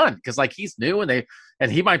more run because like he's new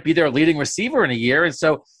and he might be their leading receiver in a year, and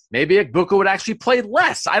so maybe Egbuka would actually play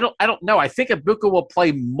less. I don't know. I think Egbuka will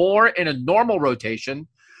play more in a normal rotation.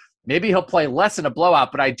 Maybe he'll play less in a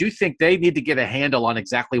blowout, but I do think they need to get a handle on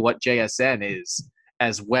exactly what JSN is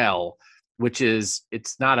as well, which is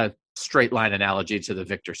it's not a straight line analogy to the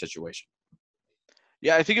Victor situation.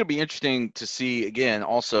 Yeah, I think it'll be interesting to see again.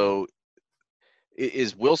 Also,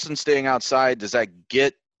 is Wilson staying outside? Does that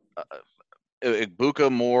get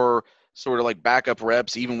Igbokwe more sort of like backup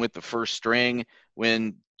reps, even with the first string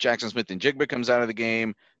when Jackson Smith-Njigba comes out of the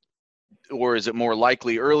game? Or is it more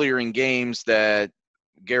likely earlier in games that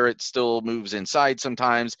Garrett still moves inside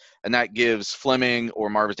sometimes, and that gives Fleming or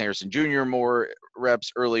Marvin Harrison Jr. more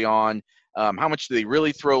reps early on? How much do they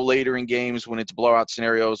really throw later in games when it's blowout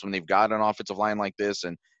scenarios, when they've got an offensive line like this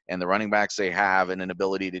and the running backs they have and an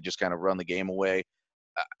ability to just kind of run the game away?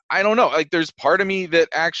 I don't know. Like, there's part of me that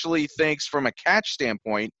actually thinks from a catch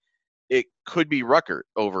standpoint, it could be Ruckert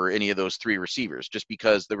over any of those three receivers, just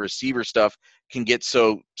because the receiver stuff can get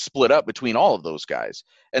so split up between all of those guys.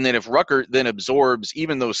 And then if Ruckert then absorbs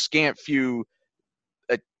even those scant few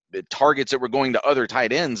targets that were going to other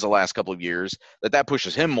tight ends the last couple of years, that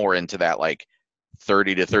pushes him more into that like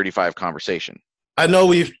 30 to 35 conversation. I know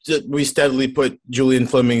we steadily put Julian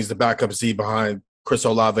Fleming as the backup Z behind Chris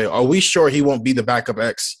Olave. Are we sure he won't be the backup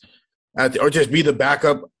X? Or just be the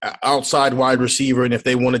backup outside wide receiver, and if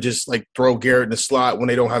they want to just like throw Garrett in the slot when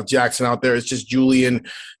they don't have Jackson out there, it's just Julian,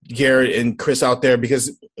 Garrett, and Chris out there.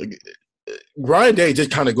 Because Ryan Day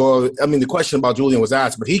just kind of the question about Julian was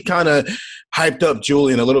asked, but he kind of hyped up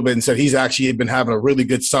Julian a little bit and said he's actually been having a really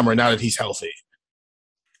good summer now that he's healthy.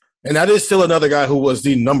 And that is still another guy who was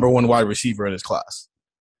the number one wide receiver in his class.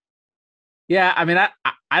 Yeah, I mean,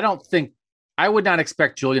 I don't think – I would not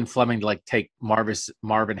expect Julian Fleming to like take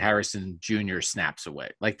Marvin Harrison Jr. snaps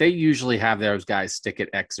away. Like, they usually have those guys stick at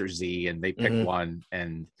X or Z and they pick one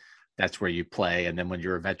and that's where you play. And then when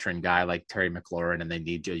you're a veteran guy like Terry McLaurin and they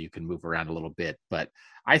need you, you can move around a little bit. But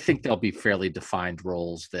I think there'll be fairly defined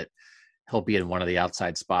roles that he'll be in one of the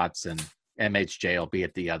outside spots and MHJ will be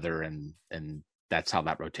at the other, and that's how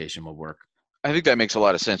that rotation will work. I think that makes a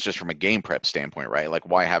lot of sense just from a game prep standpoint, right? Like,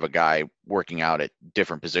 why have a guy working out at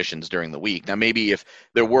different positions during the week? Now, maybe if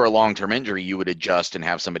there were a long-term injury, you would adjust and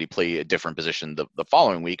have somebody play a different position the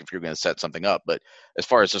following week if you're going to set something up. But as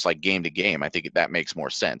far as just like game to game, I think that makes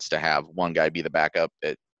more sense to have one guy be the backup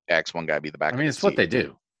at X, one guy be the backup. I mean, it's what they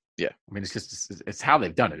do. Yeah. I mean, it's how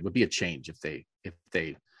they've done it. It would be a change if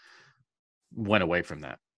they went away from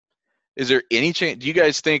that. Is there any change? Do you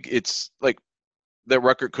guys think it's like that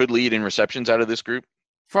Ruckert could lead in receptions out of this group?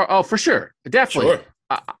 For sure. Definitely.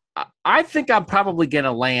 Sure. I think I'm probably going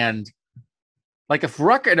to land, like, if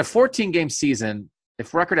Ruckert in a 14-game season,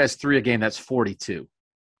 if Ruckert has 3 a game, that's 42.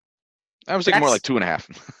 I was thinking more like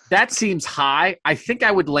 2.5. That seems high. I think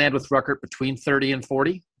I would land with Ruckert between 30 and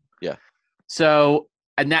 40. Yeah. So,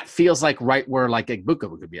 and that feels like right where like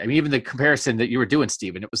Igbokwe could be. I mean, even the comparison that you were doing,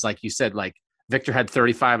 Steven, it was like you said, like, Victor had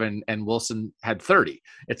 35 and Wilson had 30.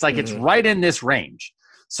 It's like it's right in this range.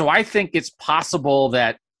 So I think it's possible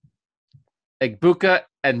that Igbokwe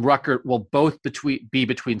and Ruckert will both be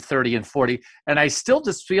between 30 and 40. And I still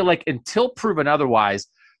just feel like, until proven otherwise,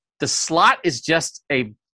 the slot is just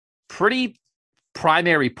a pretty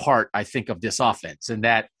primary part, I think, of this offense. And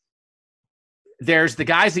that there's the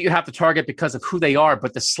guys that you have to target because of who they are,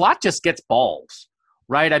 but the slot just gets balls.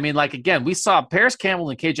 Right? I mean, like, again, we saw Paris Campbell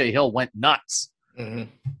and KJ Hill went nuts in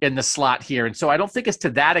the slot here. And so I don't think it's to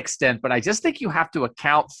that extent, but I just think you have to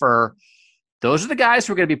account for those are the guys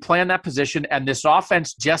who are going to be playing that position. And this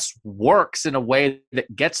offense just works in a way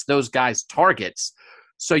that gets those guys targets.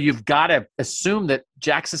 So you've got to assume that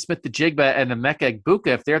Jackson Smith-Njigba and Emeka Igbokwe,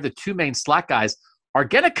 if they're the two main slot guys, are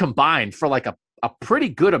going to combine for like a pretty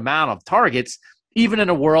good amount of targets, even in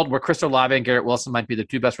a world where Chris Olave and Garrett Wilson might be the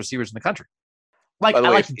two best receivers in the country.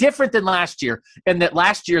 Like different than last year, and that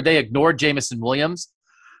last year they ignored Jameson Williams,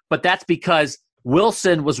 but that's because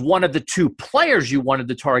Wilson was one of the two players you wanted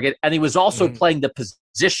to target, and he was also playing the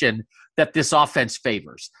position that this offense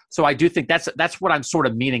favors. So I do think that's what I'm sort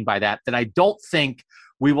of meaning by that I don't think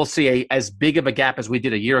we will see as big of a gap as we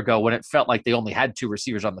did a year ago when it felt like they only had two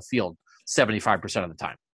receivers on the field 75% of the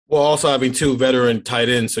time. Well, also having two veteran tight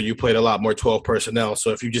ends, so you played a lot more 12 personnel.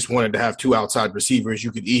 So if you just wanted to have two outside receivers,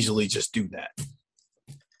 you could easily just do that.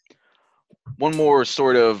 One more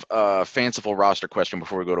sort of fanciful roster question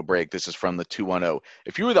before we go to break. This is from the 210.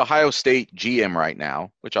 If you were the Ohio State GM right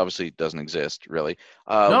now, which obviously doesn't exist really.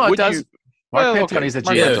 No, it does. Mark Pantoni's the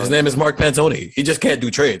GM. Yeah, his name is Mark Pantoni. He just can't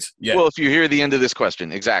do trades. Yeah. Well, if you hear the end of this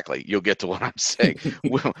question, exactly, you'll get to what I'm saying.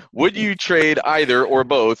 Would you trade either or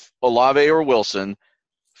both Olave or Wilson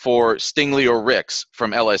for Stingley or Ricks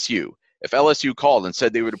from LSU? If LSU called and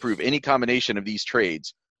said they would approve any combination of these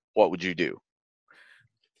trades, what would you do?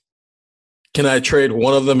 Can I trade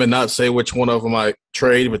one of them and not say which one of them I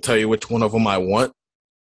trade, but tell you which one of them I want?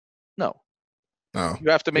 No. Oh.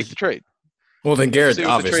 You have to make the trade. Well, then Garrett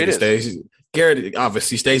obviously stays. Garrett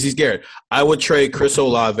obviously stays. He's Garrett. I would trade Chris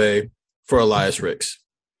Olave for Elias Ricks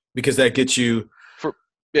because that gets you.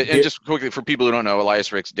 Just quickly for people who don't know,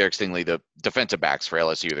 Elias Ricks, Derek Stingley, the defensive backs for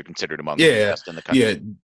LSU, they're considered among the best in the country. Yeah,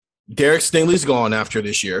 Derek Stingley's gone after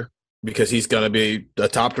this year because he's going to be a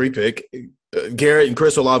top 3 pick. Garrett and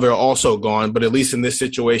Chris Olave are also gone, but at least in this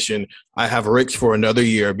situation, I have Ricks for another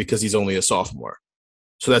year because he's only a sophomore.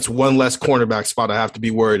 So that's one less cornerback spot I have to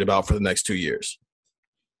be worried about for the next 2 years.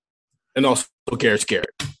 And also Garrett's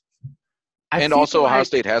Garrett. And also Ohio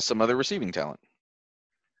State has some other receiving talent.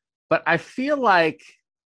 But I feel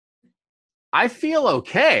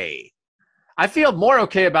okay. I feel more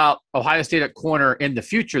okay about Ohio State at corner in the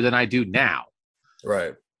future than I do now.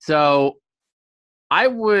 Right. So I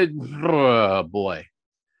would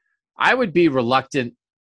be reluctant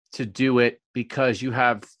to do it because you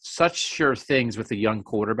have such sure things with a young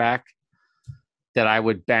quarterback that I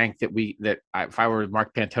would bank if I were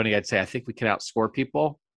Mark Pantoni, I'd say I think we can outscore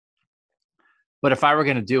people. But if I were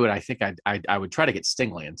going to do it, I think I would try to get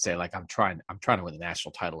Stingley and say, like, I'm trying to win the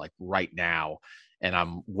national title like right now, and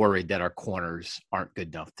I'm worried that our corners aren't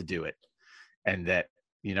good enough to do it. And that,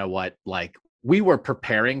 you know what, like, we were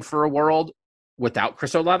preparing for a world without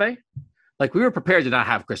Chris Olave. Like, we were prepared to not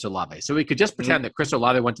have Chris Olave. So we could just pretend that Chris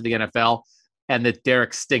Olave went to the NFL and that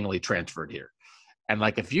Derek Stingley transferred here. And,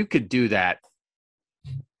 like, if you could do that,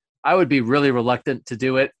 I would be really reluctant to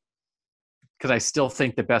do it because I still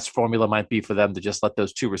think the best formula might be for them to just let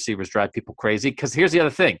those 2 receivers drive people crazy. Because here's the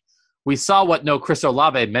other thing. We saw what no Chris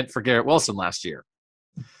Olave meant for Garrett Wilson last year.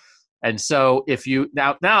 And so if you –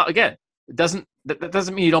 now again, that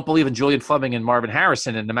doesn't mean you don't believe in Julian Fleming and Marvin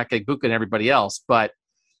Harrison and Emeka Egbuka and everybody else, but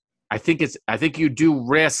I think you do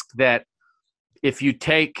risk that if you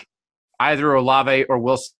take either Olave or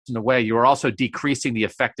Wilson away, you are also decreasing the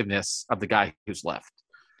effectiveness of the guy who's left.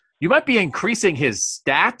 You might be increasing his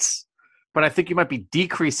stats, but I think you might be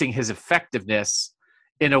decreasing his effectiveness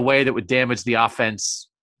in a way that would damage the offense.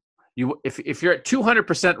 If you're at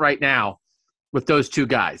 200% right now with those 2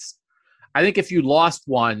 guys, I think if you lost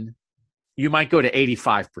one, you might go to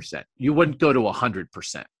 85%. You wouldn't go to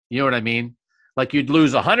 100%. You know what I mean? Like, you'd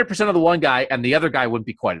lose 100% of the one guy, and the other guy wouldn't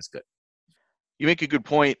be quite as good. You make a good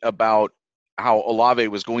point about how Olave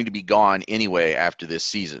was going to be gone anyway after this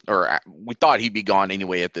season, or we thought he'd be gone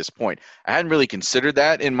anyway at this point. I hadn't really considered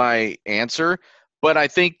that in my answer, but I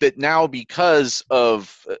think that now because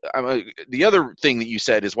of the other thing that you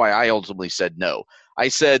said is why I ultimately said no. I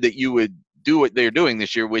said that you would do what they're doing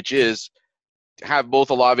this year, which is have both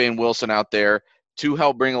Olave and Wilson out there to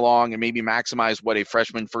help bring along and maybe maximize what a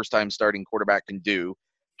freshman first-time starting quarterback can do,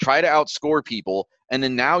 try to outscore people, and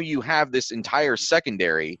then now you have this entire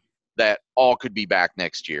secondary that all could be back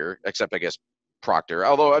next year, except I guess Proctor.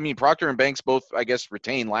 Although, I mean, Proctor and Banks both, I guess,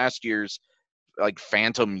 retain last year's like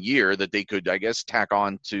phantom year that they could, I guess, tack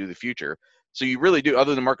on to the future. So you really do,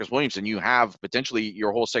 other than Marcus Williamson, you have potentially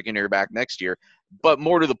your whole secondary back next year. But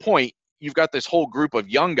more to the point, you've got this whole group of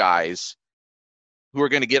young guys who are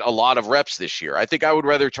going to get a lot of reps this year. I think I would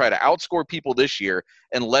rather try to outscore people this year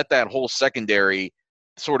and let that whole secondary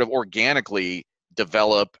sort of organically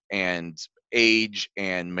develop and age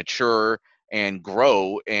and mature and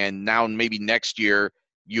grow, and now maybe next year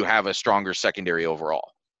you have a stronger secondary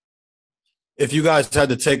overall. If you guys had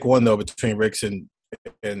to take one, though, between Ricks and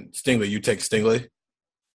Stingley, you take Stingley?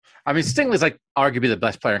 I mean, Stingley's like arguably the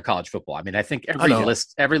best player in college football. I mean, I think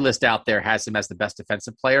every list out there has him as the best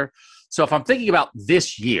defensive player. So if I'm thinking about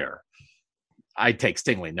this year, I'd take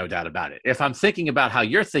Stingley, no doubt about it. If I'm thinking about how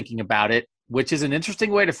you're thinking about it, which is an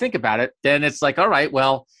interesting way to think about it, then it's like, all right,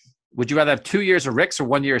 well, would you rather have 2 years of Ricks or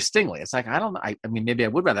 1 year of Stingley? It's like, I don't know. I mean, maybe I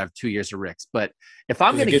would rather have 2 years of Ricks, but if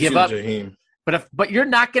I'm going to give up, but you're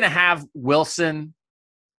not going to have Wilson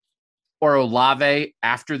or Olave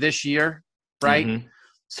after this year, right? Mm-hmm.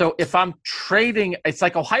 So if I'm trading, it's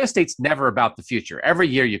like Ohio State's never about the future. Every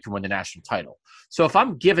year you can win the national title. So if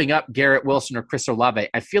I'm giving up Garrett Wilson or Chris Olave,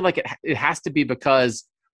 I feel like it has to be because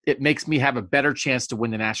it makes me have a better chance to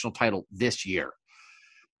win the national title this year.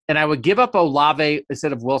 And I would give up Olave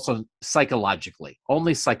instead of Wilson psychologically,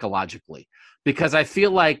 only psychologically, because I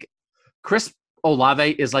feel like Chris Olave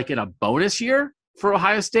is like in a bonus year for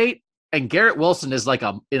Ohio State, and Garrett Wilson is like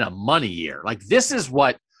in a money year. Like this is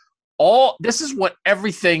what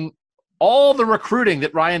everything, all the recruiting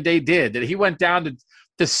that Ryan Day did, that he went down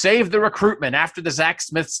to save the recruitment after the Zach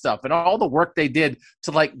Smith stuff and all the work they did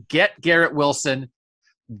to like get Garrett Wilson,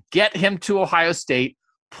 get him to Ohio State,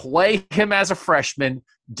 play him as a freshman,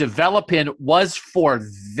 develop him, was for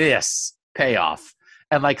this payoff.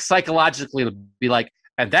 And like psychologically to be like,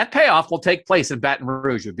 And that payoff will take place in Baton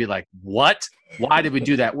Rouge. You'd be like, what? Why did we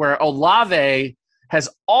do that? Where Olave has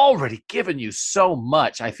already given you so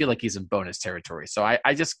much, I feel like he's in bonus territory. So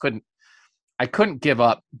I just couldn't give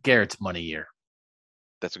up Garrett's money year.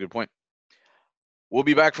 That's a good point. We'll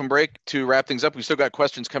be back from break to wrap things up. We still got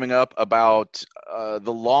questions coming up about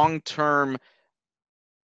the long-term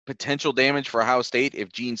potential damage for Ohio State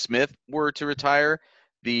if Gene Smith were to retire,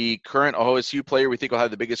 the current OSU player we think will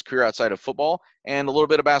have the biggest career outside of football, and a little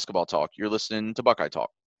bit of basketball talk. You're listening to Buckeye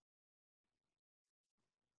Talk.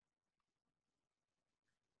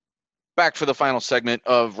 Back for the final segment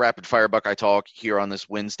of Rapid Fire Buckeye Talk here on this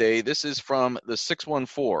Wednesday. This is from the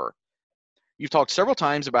 614. You've talked several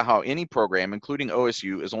times about how any program, including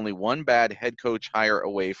OSU, is only one bad head coach hire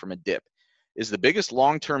away from a dip. Is the biggest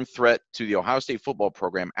long-term threat to the Ohio State football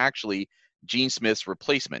program actually Gene Smith's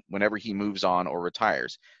replacement whenever he moves on or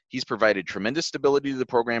retires? He's provided tremendous stability to the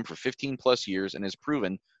program for 15-plus years and has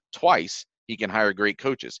proven twice he can hire great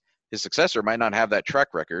coaches. His successor might not have that track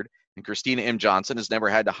record, and Christina M. Johnson has never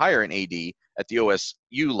had to hire an AD at the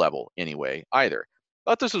OSU level anyway either.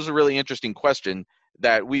 I thought this was a really interesting question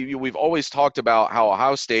that we've always talked about how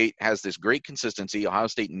Ohio State has this great consistency. Ohio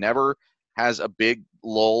State never has a big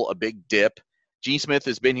lull, a big dip. Gene Smith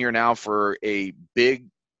has been here now for a big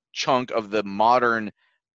chunk of the modern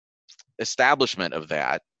establishment of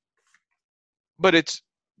that. But it's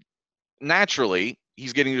naturally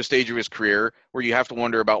he's getting to a stage of his career where you have to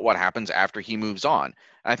wonder about what happens after he moves on.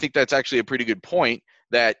 And I think that's actually a pretty good point,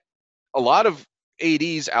 that a lot of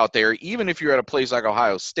ADs out there, even if you're at a place like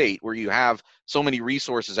Ohio State where you have so many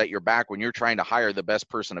resources at your back when you're trying to hire the best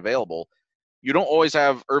person available, you don't always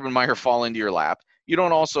have Urban Meyer fall into your lap. You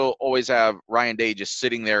don't also always have Ryan Day just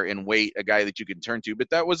sitting there and wait, a guy that you can turn to.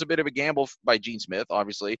 But that was a bit of a gamble by Gene Smith,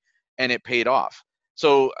 obviously, and it paid off.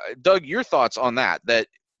 So, Doug, your thoughts on that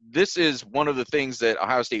this is one of the things that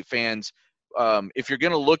Ohio State fans, if you're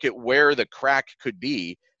going to look at where the crack could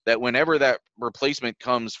be, that whenever that replacement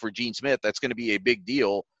comes for Gene Smith, that's going to be a big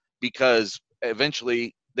deal, because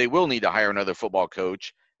eventually they will need to hire another football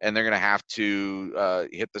coach, and they're going to have to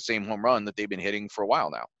hit the same home run that they've been hitting for a while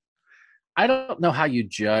now. I don't know how you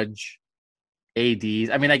judge ADs.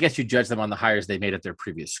 I mean, I guess you judge them on the hires they made at their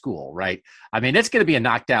previous school, right? I mean, it's going to be a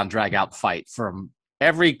knockdown, drag-out fight from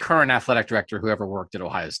every current athletic director who ever worked at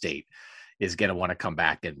Ohio State is going to want to come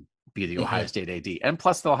back and be the Ohio State AD. And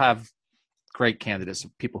plus, they'll have great candidates,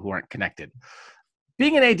 people who aren't connected.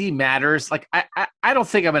 Being an AD matters. Like, I don't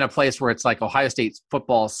think I'm in a place where it's like Ohio State's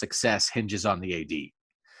football success hinges on the AD,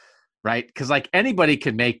 right? Because, like, anybody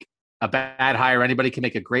can make a bad hire. Anybody can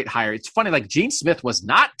make a great hire. It's funny, like, Gene Smith was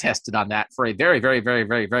not tested on that for a very, very, very,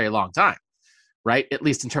 very, very long time, right? At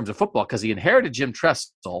least in terms of football, because he inherited Jim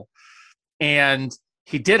Tressel, and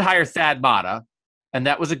he did hire Thad Matta, and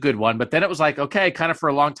that was a good one. But then it was like, okay, kind of for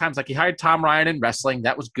a long time, it's like he hired Tom Ryan in wrestling.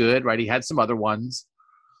 That was good, right? He had some other ones,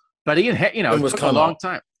 but he, it took a long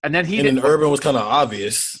time. And then Urban was kind of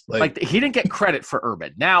obvious. Like he didn't get credit for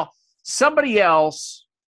Urban. Now, somebody else,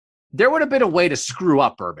 there would have been a way to screw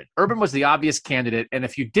up Urban. Urban was the obvious candidate, and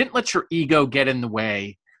if you didn't let your ego get in the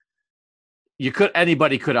way,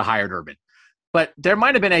 anybody could have hired Urban. But there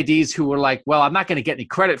might have been ADs who were like, well, I'm not going to get any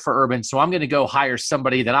credit for Urban, so I'm going to go hire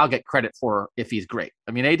somebody that I'll get credit for if he's great.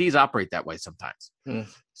 I mean, ADs operate that way sometimes.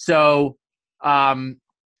 So I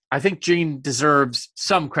think Gene deserves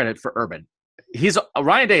some credit for Urban.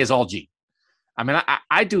 Ryan Day is all Gene. I mean,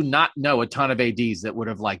 I do not know a ton of ADs that would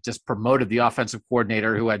have like just promoted the offensive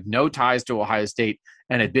coordinator who had no ties to Ohio State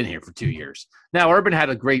and had been here for 2 years. Now, Urban had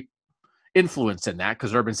a great influence in that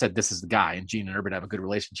because Urban said this is the guy, and Gene and Urban have a good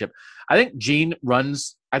relationship. I think Gene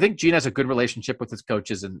has a good relationship with his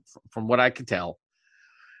coaches, and from what I can tell,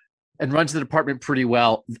 and runs the department pretty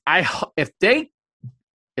well. If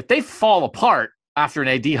they fall apart after an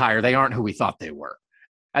AD hire, they aren't who we thought they were.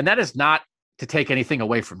 And that is not to take anything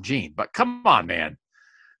away from Gene, but come on, man.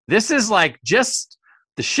 This is like just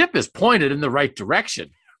the ship is pointed in the right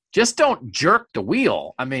direction. Just don't jerk the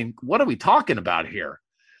wheel. I mean, what are we talking about here?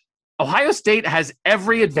 Ohio State has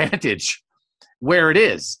every advantage where it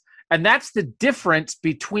is. And that's the difference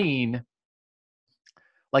between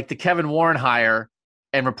like the Kevin Warren hire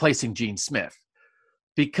and replacing Gene Smith.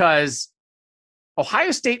 Because Ohio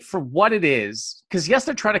State, for what it is, because yes,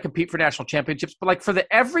 they're trying to compete for national championships, but like for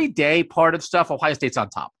the everyday part of stuff, Ohio State's on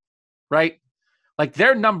top, right? Like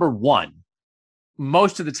they're number one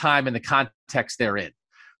most of the time in the context they're in.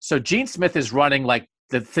 So Gene Smith is running like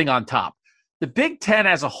the thing on top. The Big Ten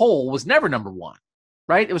as a whole was never number one,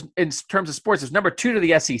 right? It was, in terms of sports, it was number two to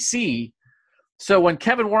the SEC. So when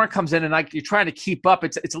Kevin Warren comes in and like you're trying to keep up,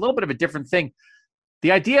 it's a little bit of a different thing.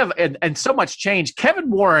 The idea of, and so much change,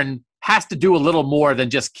 Kevin Warren has to do a little more than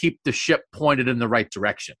just keep the ship pointed in the right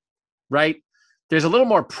direction, right? There's a little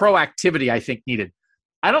more proactivity, I think, needed.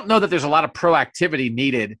 I don't know that there's a lot of proactivity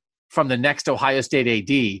needed from the next Ohio State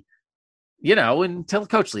AD, until the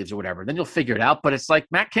coach leaves or whatever. Then you'll figure it out. But it's like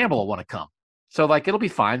Matt Campbell will want to come. So, it'll be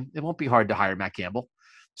fine. It won't be hard to hire Matt Campbell.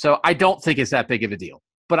 So I don't think it's that big of a deal.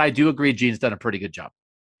 But I do agree Gene's done a pretty good job.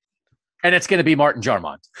 And it's going to be Martin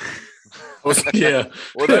Jarmond. Yeah.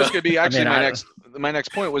 Well, that's going to be actually my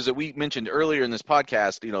next point was that we mentioned earlier in this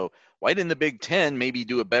podcast, why didn't the Big Ten maybe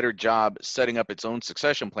do a better job setting up its own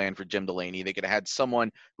succession plan for Jim Delaney? They could have had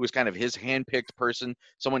someone who was kind of his handpicked person,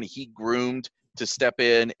 someone he groomed to step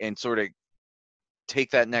in and sort of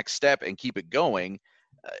take that next step and keep it going.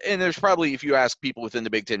 And there's probably, if you ask people within the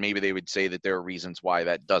Big Ten, maybe they would say that there are reasons why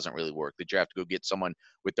that doesn't really work, that you have to go get someone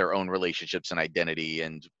with their own relationships and identity,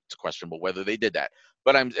 and it's questionable whether they did that.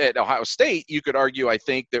 But at Ohio State, you could argue, I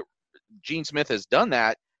think, that Gene Smith has done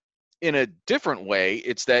that in a different way.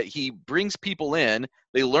 It's that he brings people in,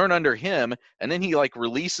 they learn under him, and then he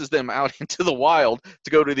releases them out into the wild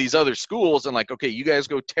to go to these other schools and okay, you guys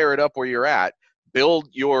go tear it up where you're at, build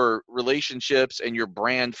your relationships and your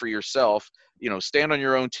brand for yourself, stand on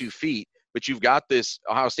your own 2 feet. But you've got this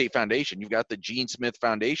Ohio State foundation, you've got the Gene Smith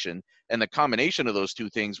Foundation, and the combination of those two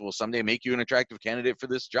things will someday make you an attractive candidate for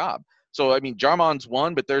this job. So, Jarmond's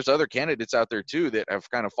one, but there's other candidates out there too that have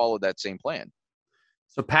kind of followed that same plan.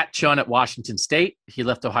 So Pat Chun at Washington State, he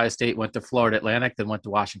left Ohio State, went to Florida Atlantic, then went to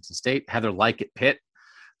Washington State. Heather Lyke at Pitt.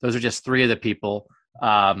 Those are just 3 of the people.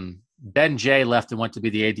 Ben Jay left and went to be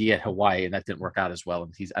the AD at Hawaii, and that didn't work out as well.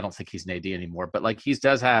 And I don't think he's an AD anymore, but he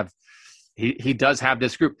does have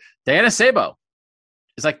this group. Diana Sabo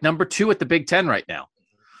is number 2 at the Big Ten right now.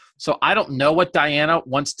 So I don't know what Diana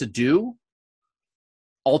wants to do.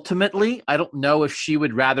 Ultimately, I don't know if she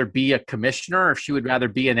would rather be a commissioner or if she would rather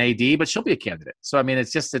be an AD, but she'll be a candidate. So,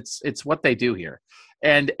 it's what they do here.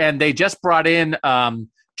 And they just brought in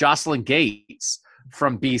Jocelyn Gates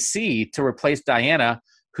from BC to replace Diana,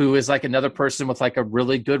 who is another person with a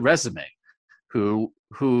really good resume, who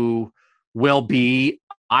will be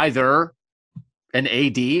either an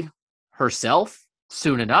AD herself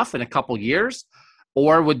soon enough in a couple years,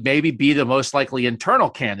 or would maybe be the most likely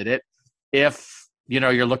internal candidate if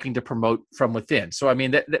you're looking to promote from within. So,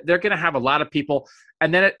 they're going to have a lot of people.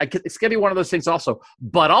 And then it's going to be one of those things also.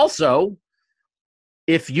 But also,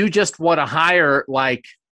 if you just want to hire the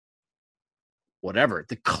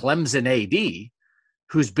Clemson AD,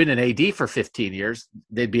 who's been an AD for 15 years,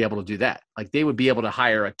 they'd be able to do that. They would be able to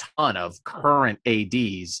hire a ton of current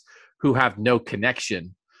ADs who have no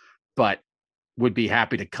connection, but would be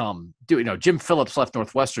happy to come do. Jim Phillips left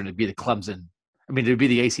Northwestern to be the Clemson. To be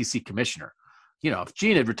the ACC commissioner. If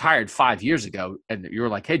Gene had retired 5 years ago and you were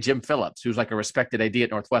like, hey, Jim Phillips, who's a respected AD at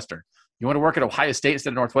Northwestern, you want to work at Ohio State instead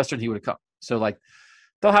of Northwestern, he would have come. So,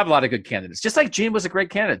 they'll have a lot of good candidates. Just like Gene was a great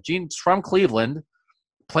candidate. Gene's from Cleveland,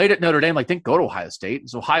 played at Notre Dame, didn't go to Ohio State.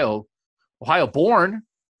 He's Ohio born,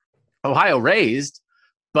 Ohio raised,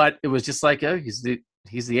 but it was just he's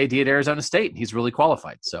the AD at Arizona State, and he's really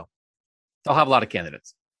qualified. So they'll have a lot of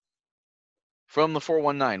candidates. From the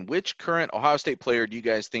 419, which current Ohio State player do you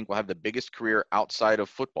guys think will have the biggest career outside of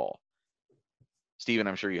football? Steven,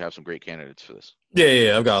 I'm sure you have some great candidates for this.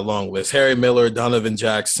 Yeah, I've got a long list. Harry Miller, Donovan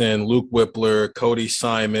Jackson, Luke Whippler, Cody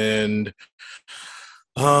Simon,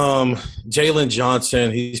 Jalen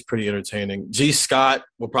Johnson. He's pretty entertaining. G. Scott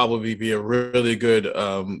will probably be a really good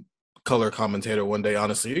color commentator one day,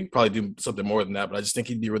 honestly. He could probably do something more than that, but I just think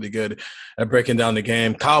he'd be really good at breaking down the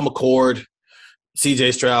game. Kyle McCord,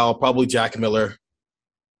 CJ Stroud, probably Jack Miller,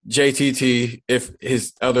 JTT, if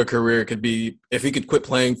his other career could be, if he could quit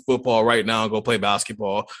playing football right now and go play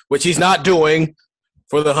basketball, which he's not doing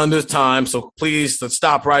for the 100th time. So please, let's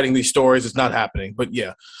stop writing these stories. It's not happening. But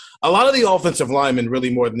yeah, a lot of the offensive linemen, really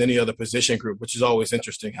more than any other position group, which is always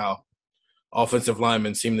interesting how offensive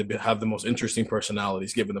linemen seem to have the most interesting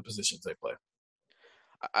personalities given the positions they play.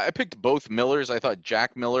 I picked both Millers. I thought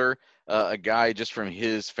Jack Miller, a guy just from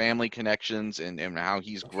his family connections and how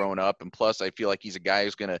he's grown up. And plus, I feel like he's a guy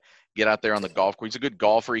who's going to get out there on the golf course. He's a good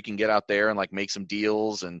golfer. He can get out there and make some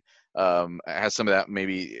deals and has some of that,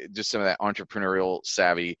 maybe just some of that entrepreneurial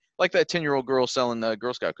savvy, like that 10-year-old girl selling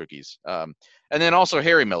Girl Scout cookies. And then also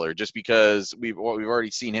Harry Miller, just because we've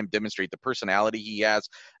already seen him demonstrate the personality he has.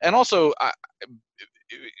 And also, I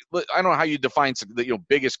don't know how you define the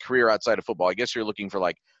biggest career outside of football. I guess you're looking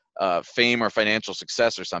for fame or financial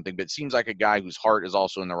success or something, but it seems like a guy whose heart is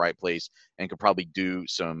also in the right place and could probably do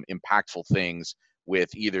some impactful things with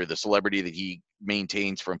either the celebrity that he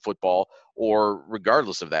maintains from football or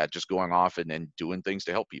regardless of that, just going off and doing things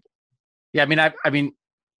to help people. Yeah, I mean,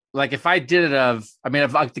 like if I did it of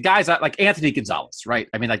like the guys like Anthony Gonzalez, right?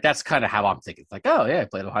 I mean, like that's kind of how I'm thinking. It's like, oh yeah, I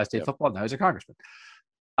played Ohio State football. Now he's a congressman.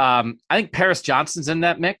 I think Paris Johnson's in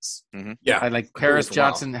that mix. Mm-hmm. Yeah, I like Paris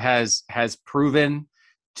Johnson has proven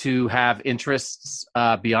to have interests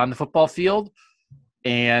beyond the football field,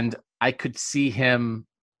 and I could see him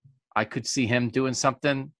doing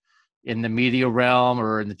something in the media realm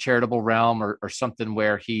or in the charitable realm or something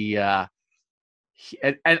where he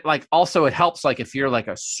and like also it helps like if you're like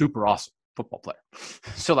a super awesome football player.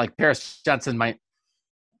 So like Paris Johnson might,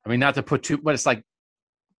 I mean, not to put too, but it's like,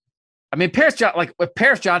 I mean, Paris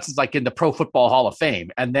Johnson's like in the Pro Football Hall of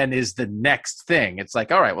Fame and then is the next thing. It's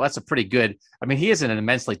like, all right, well, that's a pretty good, I mean, he is an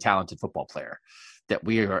immensely talented football player that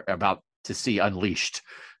we are about to see unleashed.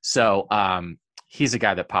 So he's a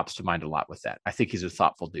guy that pops to mind a lot with that. I think he's a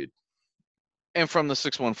thoughtful dude. And from the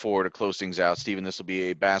 614 to close things out, Stephen, this will be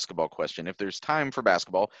a basketball question. If there's time for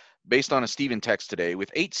basketball, based on a Stephen text today, with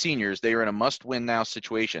 8 seniors, they are in a must-win now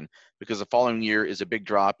situation because the following year is a big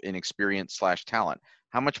drop in experience/talent.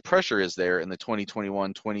 How much pressure is there in the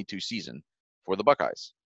 2021-22 season for the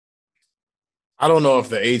Buckeyes? I don't know if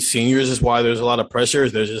the 8 seniors is why there's a lot of pressure.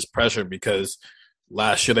 There's just pressure because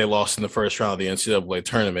last year they lost in the first round of the NCAA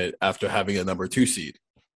tournament after having a number 2 seed.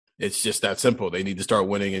 It's just that simple. They need to start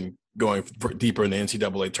winning and going deeper in the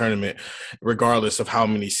NCAA tournament, regardless of how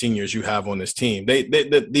many seniors you have on this team.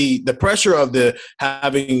 The pressure of the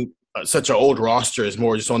having such an old roster is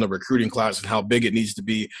more just on the recruiting class and how big it needs to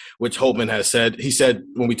be, which Holtman has said. He said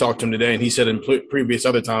when we talked to him today, and he said in previous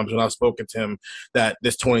other times when I've spoken to him, that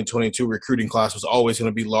this 2022 recruiting class was always going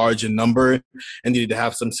to be large in number and needed to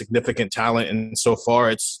have some significant talent. And so far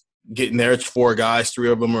it's getting there. It's 4 guys. 3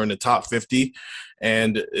 of them are in the top 50,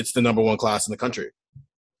 and it's the number 1 class in the country.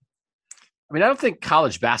 I mean, I don't think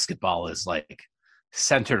college basketball is like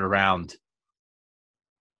centered around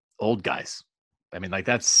old guys. I mean, like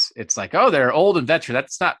it's like, oh, they're old and veteran.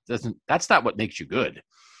 That's not what makes you good.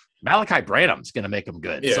 Malachi Branham's going to make them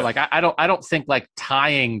good. Yeah. So like, I don't think like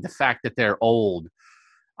tying the fact that they're old.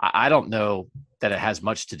 I don't know that it has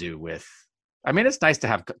much to do with, I mean, it's nice to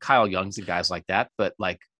have Kyle Youngs and guys like that, but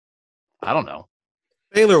like, I don't know.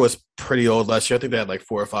 Baylor was pretty old last year. I think they had like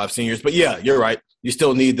 4 or 5 seniors. But yeah, you're right. You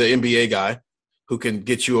still need the NBA guy who can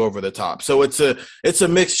get you over the top. So it's a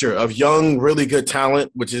mixture of young, really good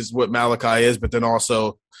talent, which is what Malachi is, but then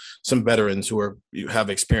also some veterans who you have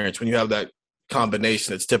experience. When you have that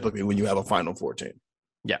combination, it's typically when you have a Final Four team.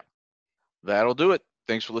 Yeah. That'll do it.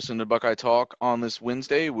 Thanks for listening to Buckeye Talk on this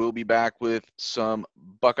Wednesday. We'll be back with some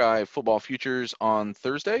Buckeye football futures on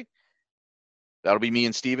Thursday. That'll be me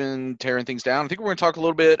and Steven tearing things down. I think we're going to talk a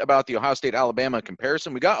little bit about the Ohio State-Alabama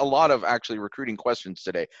comparison. We got a lot of actually recruiting questions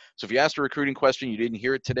today. So if you asked a recruiting question, you didn't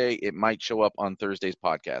hear it today, it might show up on Thursday's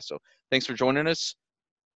podcast. So thanks for joining us.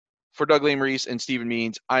 For Doug Lesmerises and Steven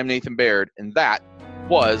Means, I'm Nathan Baird, and that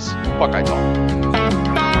was Buckeye Talk.